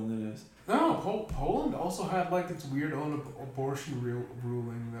 but Poland it is. No, Poland also had like its weird own abortion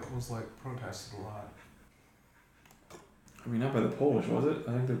ruling that was like protested a lot. I mean, not by the Polish, was it?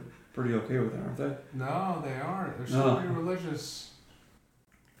 I think they're pretty okay with it, aren't they? No, they aren't. They're still pretty religious.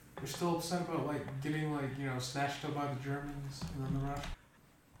 They're still upset about like getting like snatched up by the Germans and then the Russians.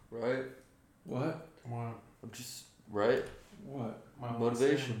 Right? What? What? I'm just right. What?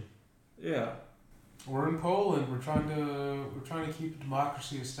 Motivation. Yeah. We're in Poland. We're trying to keep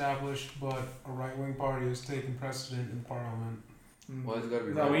democracy established, but a right-wing party has taken precedent in parliament. Why has it got to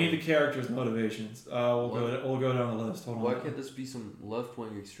be? No, we need the characters' motivations. We'll go down the list. Hold on. Why can't this be some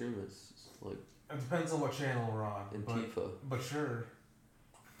left-wing extremists like It depends on what channel we're on. Antifa? But sure.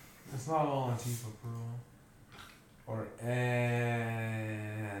 It's not all Antifa, bro. Or Antifa.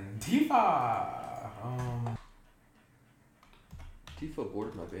 Antifa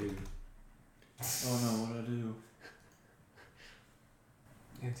aborted my baby. Oh no, what'd I do?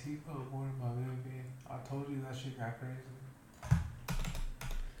 Antifa aborted my baby. I told you that shit got crazy.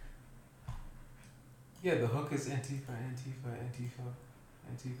 Yeah, the hook is Antifa, Antifa, Antifa.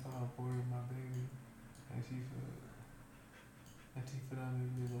 Antifa aborted my baby. Antifa. Antifa done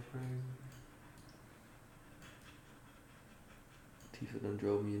made me look crazy. Antifa done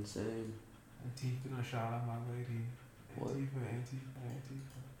drove me insane. Antifa done shot at my lady. What? Antifa, Antifa,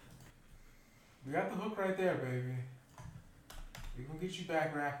 Antifa. We got the hook right there, baby. We gonna get you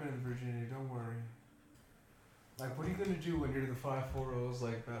back rapping in Virginia, don't worry. Like, what are you gonna do when you're the 540's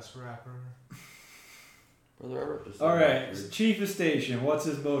like best rapper? Brother, I represent. Alright, chief of station, what's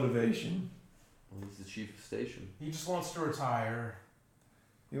his motivation? Well, he's the chief of station. He just wants to retire.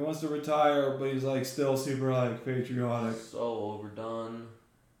 He wants to retire, but he's like still super like patriotic. So overdone.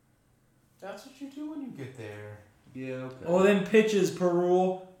 That's what you do when you get there. Yeah, okay. Oh, then pitches per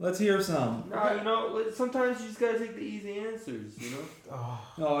rule. Let's hear some. Nah, sometimes you just gotta take the easy answers,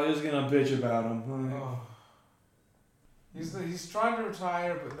 Oh, he's gonna bitch about him. Oh. He's trying to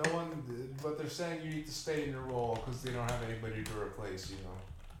retire, but no one. But they're saying you need to stay in your role because they don't have anybody to replace you.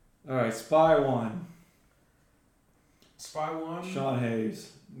 Alright, Spy 1. Spy 1. Sean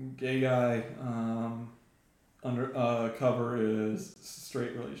Hayes. Gay guy. Cover is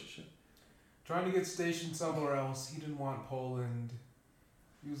straight relationship. Trying to get stationed somewhere else. He didn't want Poland.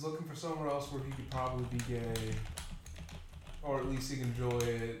 He was looking for somewhere else where he could probably be gay. Or at least he could enjoy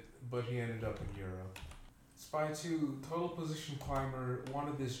it, but he ended up in Europe. Spy 2, total position climber,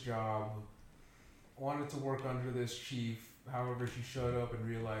 wanted this job, wanted to work under this chief. However, she showed up and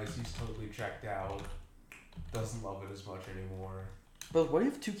realized he's totally checked out. Doesn't love it as much anymore. But why do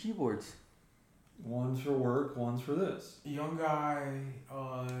you have two keyboards? One's for work, one's for this. Young guy,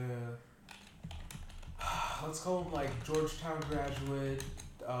 let's call him like Georgetown graduate.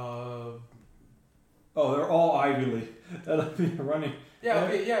 Oh, they're all Ivy League. That'll be running. Yeah,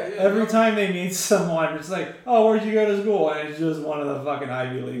 Every time they meet someone, it's like, oh, where'd you go to school? And it's just one of the fucking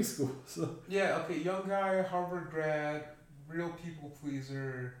Ivy League schools. Yeah, okay, young guy, Harvard grad, real people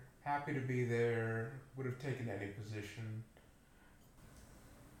pleaser, happy to be there, would have taken any position.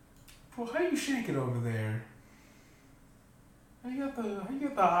 Well, how you shaking over there? How you got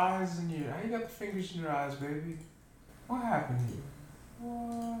the eyes in your, how you got the fingers in your eyes, baby? What happened here?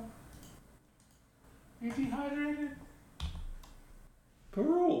 What? You dehydrated?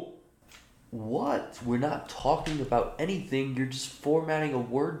 Parole. What? We're not talking about anything. You're just formatting a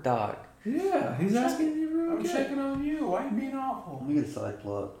Word doc. Yeah, he's asking if you're I'm checking on you. Why you being awful? Let me get a side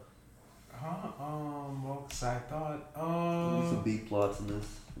plot. Huh? What side thought? Need some B plots in this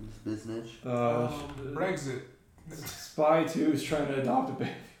business. Brexit. Spy 2 is trying to adopt a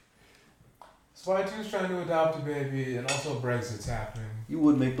baby. Spy 2 is trying to adopt a baby, and also Brexit's happening. You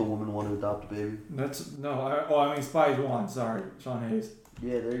would make the woman want to adopt a baby. I mean Spy 1. Sorry, Sean Hayes.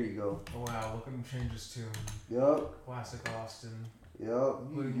 Yeah, there you go. Oh wow, look at him change his tune. Yup. Classic Austin. Yep.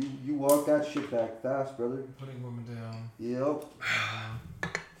 You walk that shit back fast, brother. Putting women down. Yep.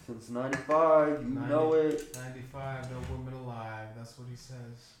 Since 95, you know it. 95, no women alive. That's what he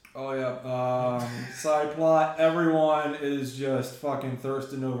says. Oh yeah. Side plot. Everyone is just fucking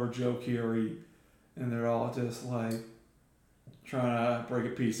thirsting over Joe Keery, and they're all just like trying to break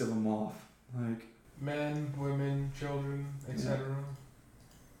a piece of him off. Like men, women, children, etc.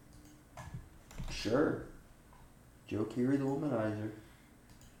 Sure. Joe Keery, the womanizer.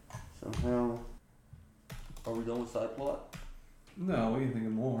 Somehow. Are we done with side plot? no, we can think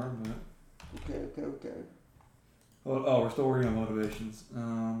of more, but Okay. oh, we're still working on motivations.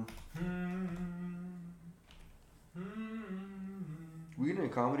 We getting a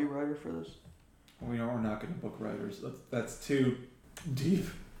comedy writer for this? We're not going to book writers. That's too deep.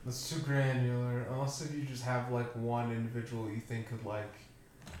 That's too granular. Unless if you just have like one individual you think could like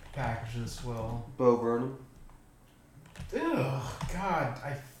package this well. Bo Burnham. Ugh, God,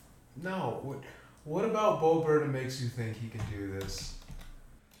 no. What about Bo Burnham makes you think he can do this?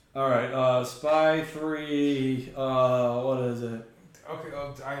 All right, Spy 3. What is it? Okay,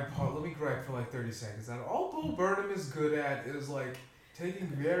 let me correct for like 30 seconds. That all Bo Burnham is good at is like taking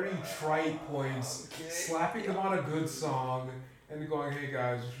very trite points, slapping them on a good song, and going, "Hey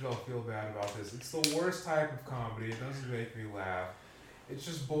guys, you should all feel bad about this." It's the worst type of comedy. It doesn't make me laugh. It's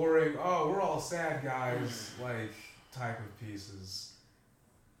just boring. Oh, we're all sad guys, like type of pieces.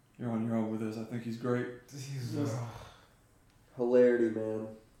 You're on your own with this. I think he's great. Hilarity, man.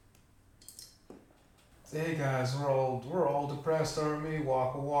 Hey guys, we're all depressed, aren't we?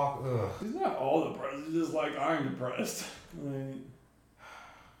 Walk a walk. Ugh. He's not all depressed. He's just like, I'm depressed.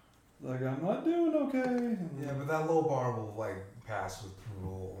 Like I'm not doing okay. Yeah, but that low bar will like pass with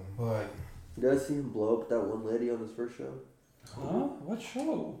parole. But You guys see him blow up that one lady on his first show? Huh? What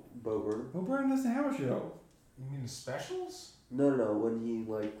show? Bo Burnham. Bo Burnham doesn't have a show. you mean the specials? No. When he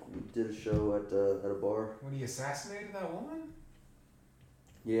like did a show at a bar. When he assassinated that woman?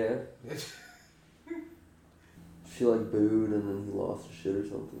 Yeah. She like booed and then he lost his shit or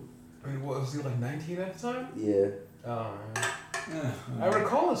something. I mean, what, was he like 19 at the time? Yeah. Oh, man. I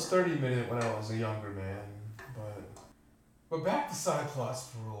recall his 30-minute when I was a younger man, but back to side plots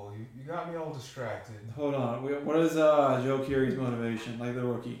for rule. You got me all distracted. Hold on. What is Joe Keery's motivation? Like the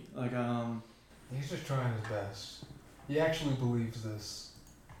rookie. Like He's just trying his best. He actually believes this.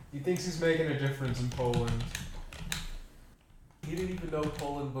 He thinks he's making a difference in Poland. He didn't even know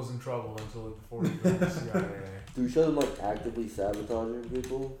Poland was in trouble until before he joined the CIA. Do we show them like actively sabotaging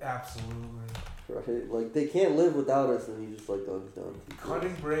people? Absolutely. Right? Like they can't live without us and he just like guns down people.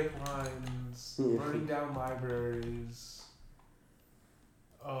 Cutting brake lines, burning down libraries,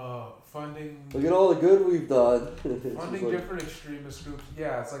 funding. Look at all the good we've done. Funding different extremist groups.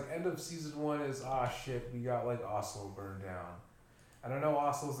 Yeah, it's like end of season 1 is shit, we got like Oslo burned down. And I know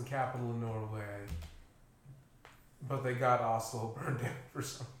Oslo's the capital of Norway, but they got Oslo burned down for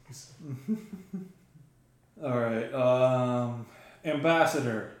some reason. all right.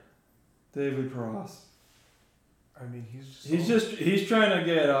 Ambassador David Cross. I mean, he's trying to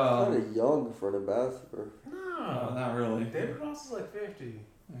get kind of young for an ambassador. No, not really. David Cross is like 50.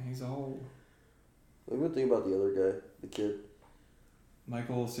 He's old. I'm gonna think about the other guy, the kid.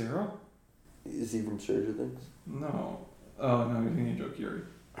 Michael Cera? Is he from Stranger Things? No. Oh no, he's thinking Joe Keery.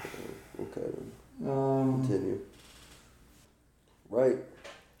 Okay then. Continue. Right.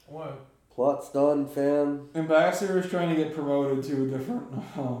 What? Plot's done, fam. Ambassador is trying to get promoted to a different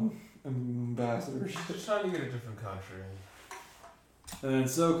ambassadors. Just trying to get a different country. And then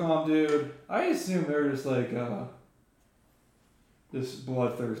SOCOM dude, I assume they're just like just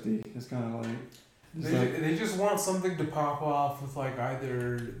bloodthirsty. It's kind of like they just want something to pop off with like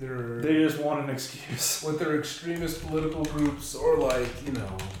either their they just want an excuse with their extremist political groups or like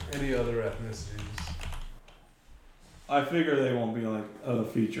any other ethnicities. I figure they won't be like a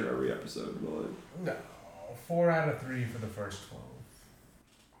feature every episode, but No, 4 out of 3 for the first 12.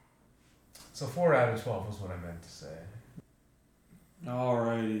 So 4 out of 12 was what I meant to say.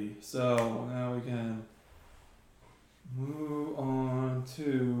 alrighty. So now we can move on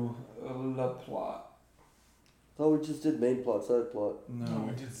to the plot. I thought we just did main plot, side plot. No,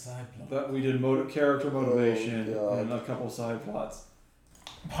 we did side plot. that we did character motivation God. and a couple side plots.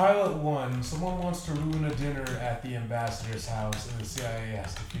 Pilot 1, someone wants to ruin a dinner at the ambassador's house and the CIA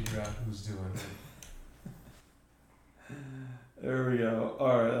has to figure out who's doing it. There we go.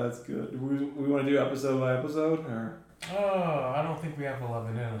 Alright, that's good. We want to do episode by episode? Or? Oh, I don't think we have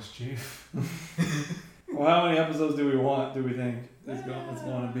 11 in us, Chief. Well, how many episodes do we think it's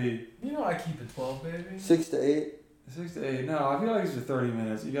going to be? I keep it 12, baby. 6 to 8. 6 to 8. No, I feel like these are 30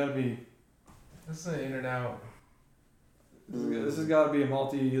 minutes. You got to be... This is an in and out. This has got to be a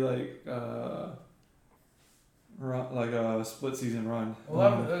run, like a split season run. We'll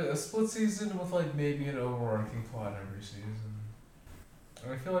have a split season with like maybe an overarching plot every season.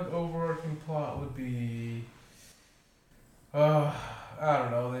 And I feel like overarching plot would be, I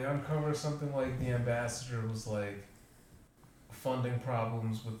don't know. They uncover something like the ambassador was like funding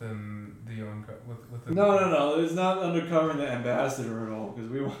problems within the within. No. It's not undercovering the ambassador at all because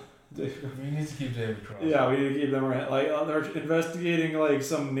we want. We need to keep David Cross. Yeah, we need to keep them around. Like they're investigating like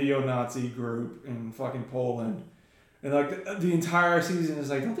some neo-Nazi group in fucking Poland, and like the entire season is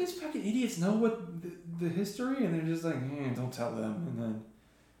like, don't these fucking idiots know what the history? And they're just like, don't tell them. And then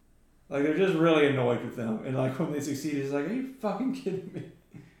like they're just really annoyed with them. And like when they succeed, it's like, are you fucking kidding me?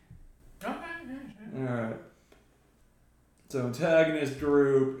 Okay. All right. So antagonist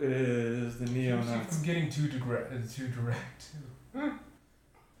group is the neo-Nazi. I'm getting too direct.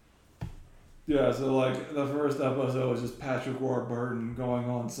 Yeah, so like the first episode was just Patrick Warburton going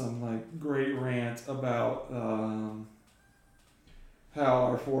on some like great rant about how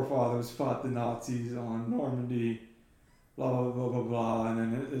our forefathers fought the Nazis on Normandy, blah blah blah blah blah, and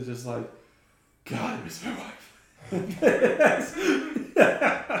then it's just like, God, I miss my wife.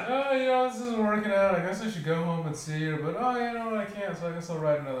 Oh, this isn't working out. I guess I should go home and see her, but you know what, I can't, so I guess I'll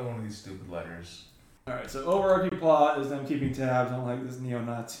write another one of these stupid letters. Alright, so overarching plot is them keeping tabs on like this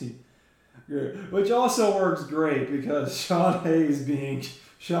neo-Nazi group, which also works great because Sean has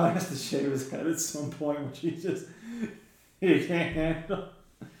to shave his head at some point, which he can't handle.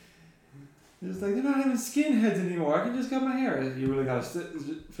 It's like, they're not even skinheads anymore. I can just cut my hair. You really gotta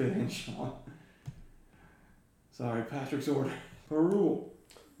fit in, Sean. Sorry, Patrick's order. Per rule.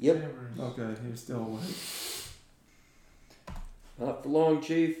 Yep. Okay, he's still awake. Not for long,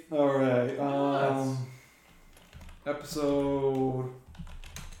 Chief. Alright, episode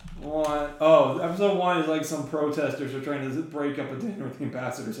 1. Oh, episode 1 is like some protesters are trying to break up a dinner at the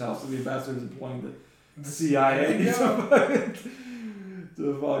ambassador's house, so the ambassador's employing the CIA to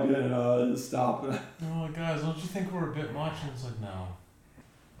fucking stop it. Oh, guys, don't you think we're a bit much? And it's like, no.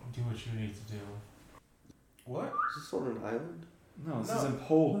 Do what you need to do. What? Is this on an island? No, this is in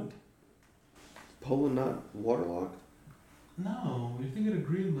Poland. Poland not waterlocked? No, you're thinking of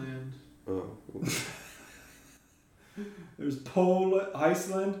Greenland. Oh. There's Poland,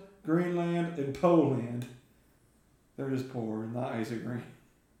 Iceland, Greenland, and Poland. They're just poor, not ice or green.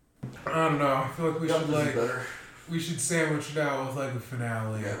 I don't know. I feel like we should sandwich it out with like a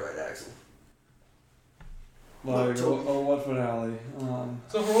finale. Yeah, right, Axel. Like, what finale?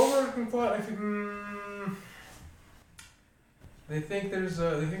 So for overarching plot, I think they think there's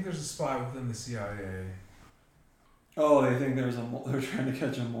a spy within the CIA. Oh, they think there's a mole. They're trying to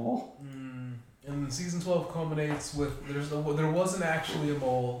catch a mole. And season 12 culminates with there wasn't actually a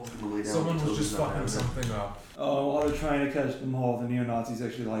mole. Someone was just fucking something up. Oh, while they're trying to catch the mole, the neo-Nazis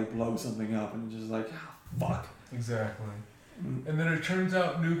actually like blow something up, and it's just like, fuck. Exactly. And then it turns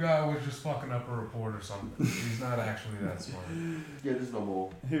out new guy was just fucking up a report or something. He's not actually that smart. Yeah, there's no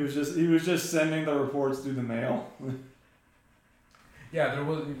mole. He was just sending the reports through the mail. Yeah, there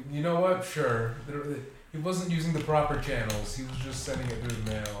was. You know what? Sure. He wasn't using the proper channels. He was just sending it through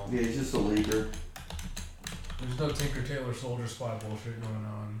the mail. Yeah, he's just a leaker. There's no Tinker Tailor Soldier Spy bullshit going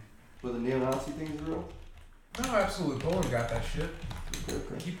on. But the neo-Nazi thing is real? No, absolutely. Poland got that shit.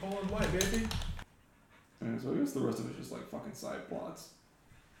 Okay. Keep Poland white, baby. Yeah, so I guess the rest of it's just like fucking side plots.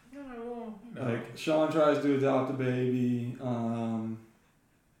 Yeah, well, you know. Like Sean tries to adopt a baby.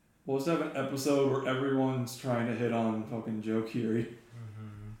 We'll just have an episode where everyone's trying to hit on fucking Joe Keery.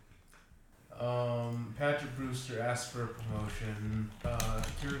 Patrick Brewster asked for a promotion.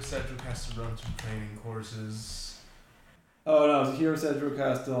 Kira Cedric has to run some training courses. Oh no, so Hero Cedric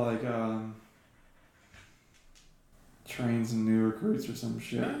has to like train some new recruits or some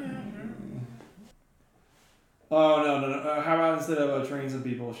shit. Oh no. How about instead of training some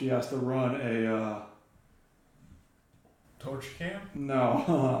people, she has to run a Torch camp?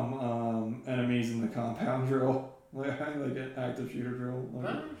 No, enemies in the compound drill, like an active shooter drill.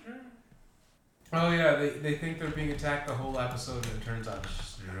 Like, Sure. Oh yeah, they think they're being attacked the whole episode, and it turns out it's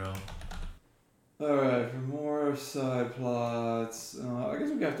just a drill. Alright, for more side plots, I guess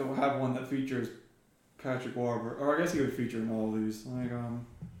we have to have one that features Patrick Warburton, or I guess he would feature in all these. Like,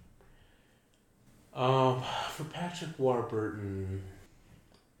 for Patrick Warburton,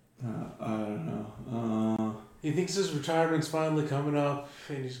 I don't know. he thinks his retirement's finally coming up,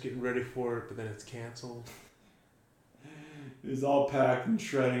 and he's getting ready for it, but then it's canceled. He's all packed and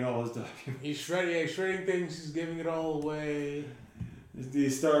shredding all his documents. He's shredding things. He's giving it all away.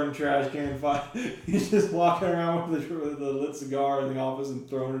 He's starting trash can fight. He's just walking around with the lit cigar in the office and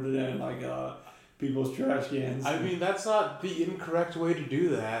throwing it in like people's trash cans. I mean, that's not the incorrect way to do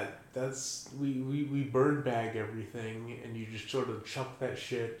that. That's we bird bag everything, and you just sort of chuck that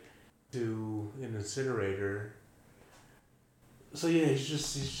shit to an incinerator. So yeah, he's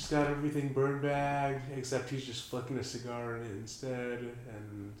just got everything bird bagged, except he's just flicking a cigar in it instead,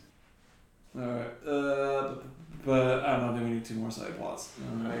 and. Alright, but I don't think we need 2 more side plots.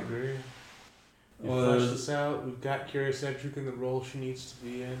 I agree. You Well, flesh this out. We've got Carrie Sedgwick in the role she needs to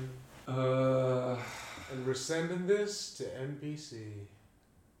be in. And we're sending this to NBC.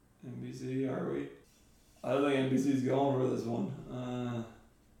 NBC, are we? I don't think NBC's going for this one.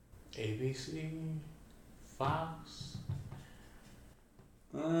 ABC? Fox?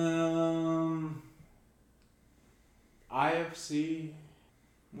 IFC?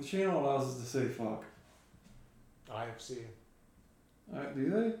 The channel allows us to say fuck. IFC. Do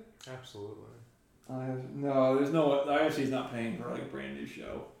they? Absolutely. No, there's no. The IFC's not paying for like a brand new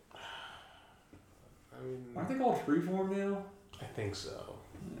show. I mean, Aren't they called Freeform now? I think so.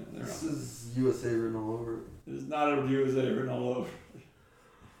 Yeah, they're This not. is USA written all over it. There's not a USA written all over.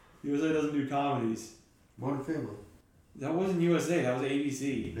 USA doesn't do comedies. Modern Family. That wasn't USA. That was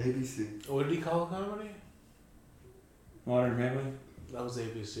ABC. ABC. What did he call a comedy? Modern Family. That was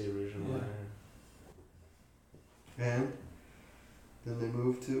ABC originally. Yeah. And then they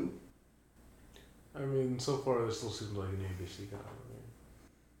moved to I mean, so far this still seems like an ABC comedy.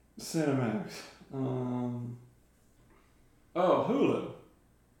 Cinemax. Oh, Hulu.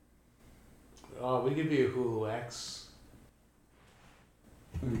 We could be a Hulu X.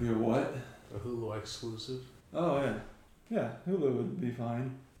 We could be a what? A Hulu exclusive. Oh yeah, yeah. Hulu would be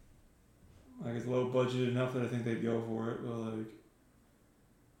fine. Like it's low budget enough that I think they'd go for it. But like,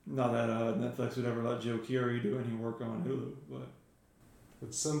 not that Netflix would ever let Joe Keery do any work on Hulu, but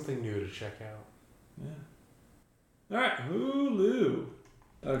It's something new to check out. yeah. All right, Hulu.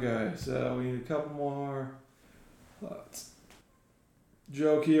 Okay, so we need a couple more thoughts.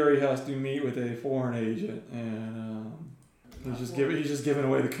 Joe Keery has to meet with a foreign agent, and he's just giving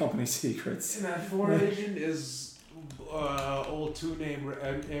away the company secrets. And that foreign agent is old two-name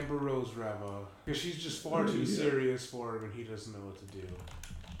Amber Rose Reva. Because she's just far too serious for him and he doesn't know what to do.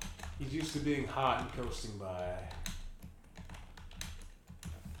 He's used to being hot and coasting by.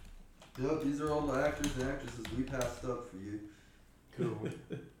 Yep, these are all the actors and actresses we passed up for you. Cool.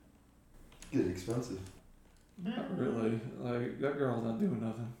 Get expensive. Not really. Like, that girl's not doing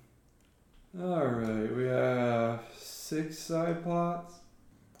nothing. Alright, we have 6 side plots.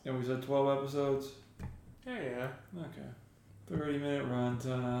 And we said 12 episodes. Yeah. Okay. 30-minute run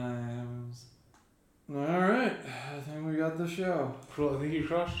times. Alright, I think we got the show. I think you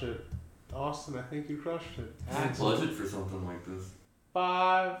crushed it. Austin, I think you crushed it. What's the budget for something like this?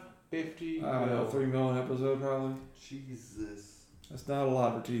 $550. I don't know, 3 million episode probably. Jesus. That's not a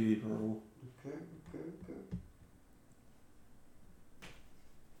lot for TV, Purple. Okay.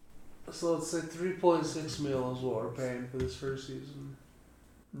 So let's say 3.6 mil is what we're paying for this first season.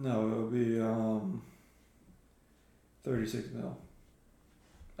 No, it'll be 36 mil.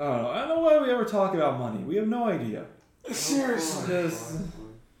 I don't know. I don't know why we ever talk about money. We have no idea. Seriously. Just,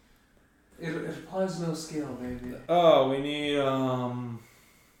 It applies no scale, baby. oh, we need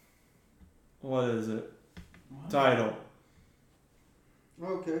what is it? Title.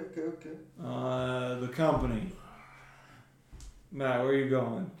 Okay. The company. Matt, where are you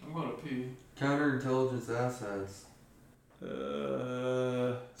going? I'm gonna pee. Counterintelligence asshats.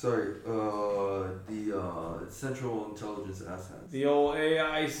 Sorry, the Central Intelligence asshats. The old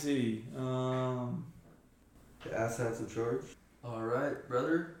AIC. The asshats in charge. Alright,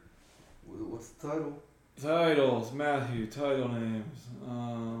 brother. What's the title? Titles, Matthew. Title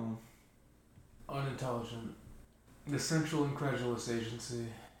names. Unintelligent. The Central Incredulous Agency.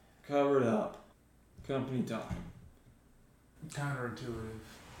 Covered up. Company time. Counterintuitive.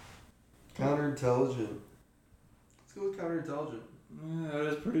 Counterintelligent. Let's go with counterintelligent. Yeah, that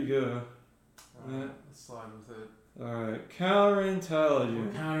is pretty good. Alright, let's slide with it. Alright, We're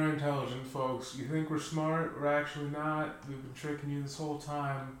counterintelligent. counterintelligent, folks. You think we're smart? We're actually not. We've been tricking you this whole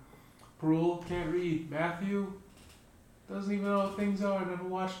time. Parul can't read. Matthew doesn't even know what things are. Never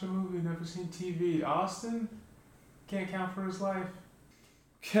watched a movie. Never seen TV. Austin can't count for his life.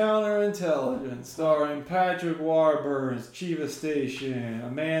 Counterintelligence, starring Patrick Warburton, Chief of Station, a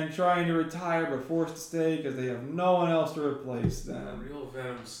man trying to retire but forced to stay because they have no one else to replace them. Real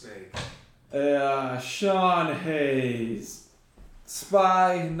venom snake. Sean Hayes,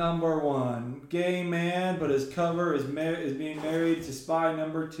 spy number 1, gay man, but his cover is being married to spy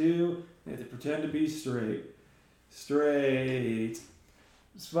number 2. They have to pretend to be straight. Spy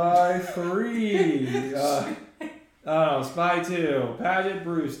 3. I don't know, Spy 2, Paget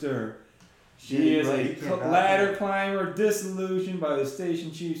Brewster. She is right, you a can't ladder knock climber disillusioned by the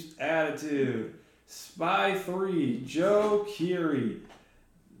station chief's attitude. Spy 3, Joe Keery.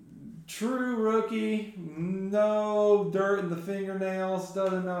 True rookie, no dirt in the fingernails,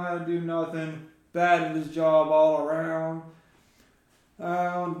 doesn't know how to do nothing, bad at his job all around.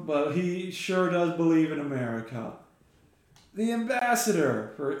 But he sure does believe in America. The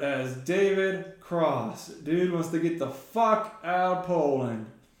ambassador as David Cross. Dude wants to get the fuck out of Poland.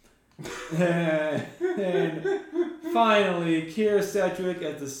 and finally, Kira Sedgwick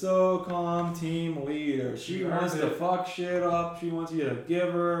as the SOCOM team leader. She wants to fuck shit up. She wants you to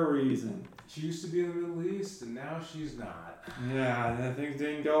give her a reason. She used to be in the Middle East, and now she's not. Yeah, things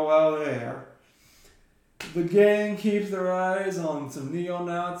didn't go well there. The gang keeps their eyes on some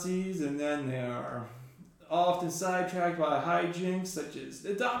neo-Nazis, and then they are often sidetracked by hijinks such as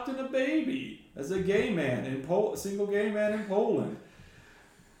adopting a baby as a gay man single gay man in Poland.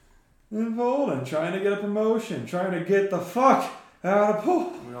 Trying to get a promotion, trying to get the fuck out of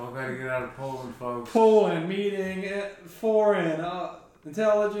Poland. We all gotta get out of Poland, folks. Poland, meeting foreign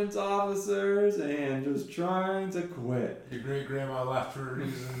intelligence officers and just trying to quit. Your great grandma left for a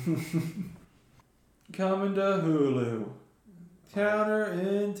reason. Coming to Hulu.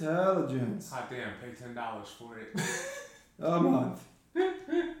 Counterintelligence. Hot damn, pay $10 for it. A month. Alright,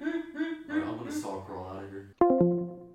 I'm gonna stalk girl out of here.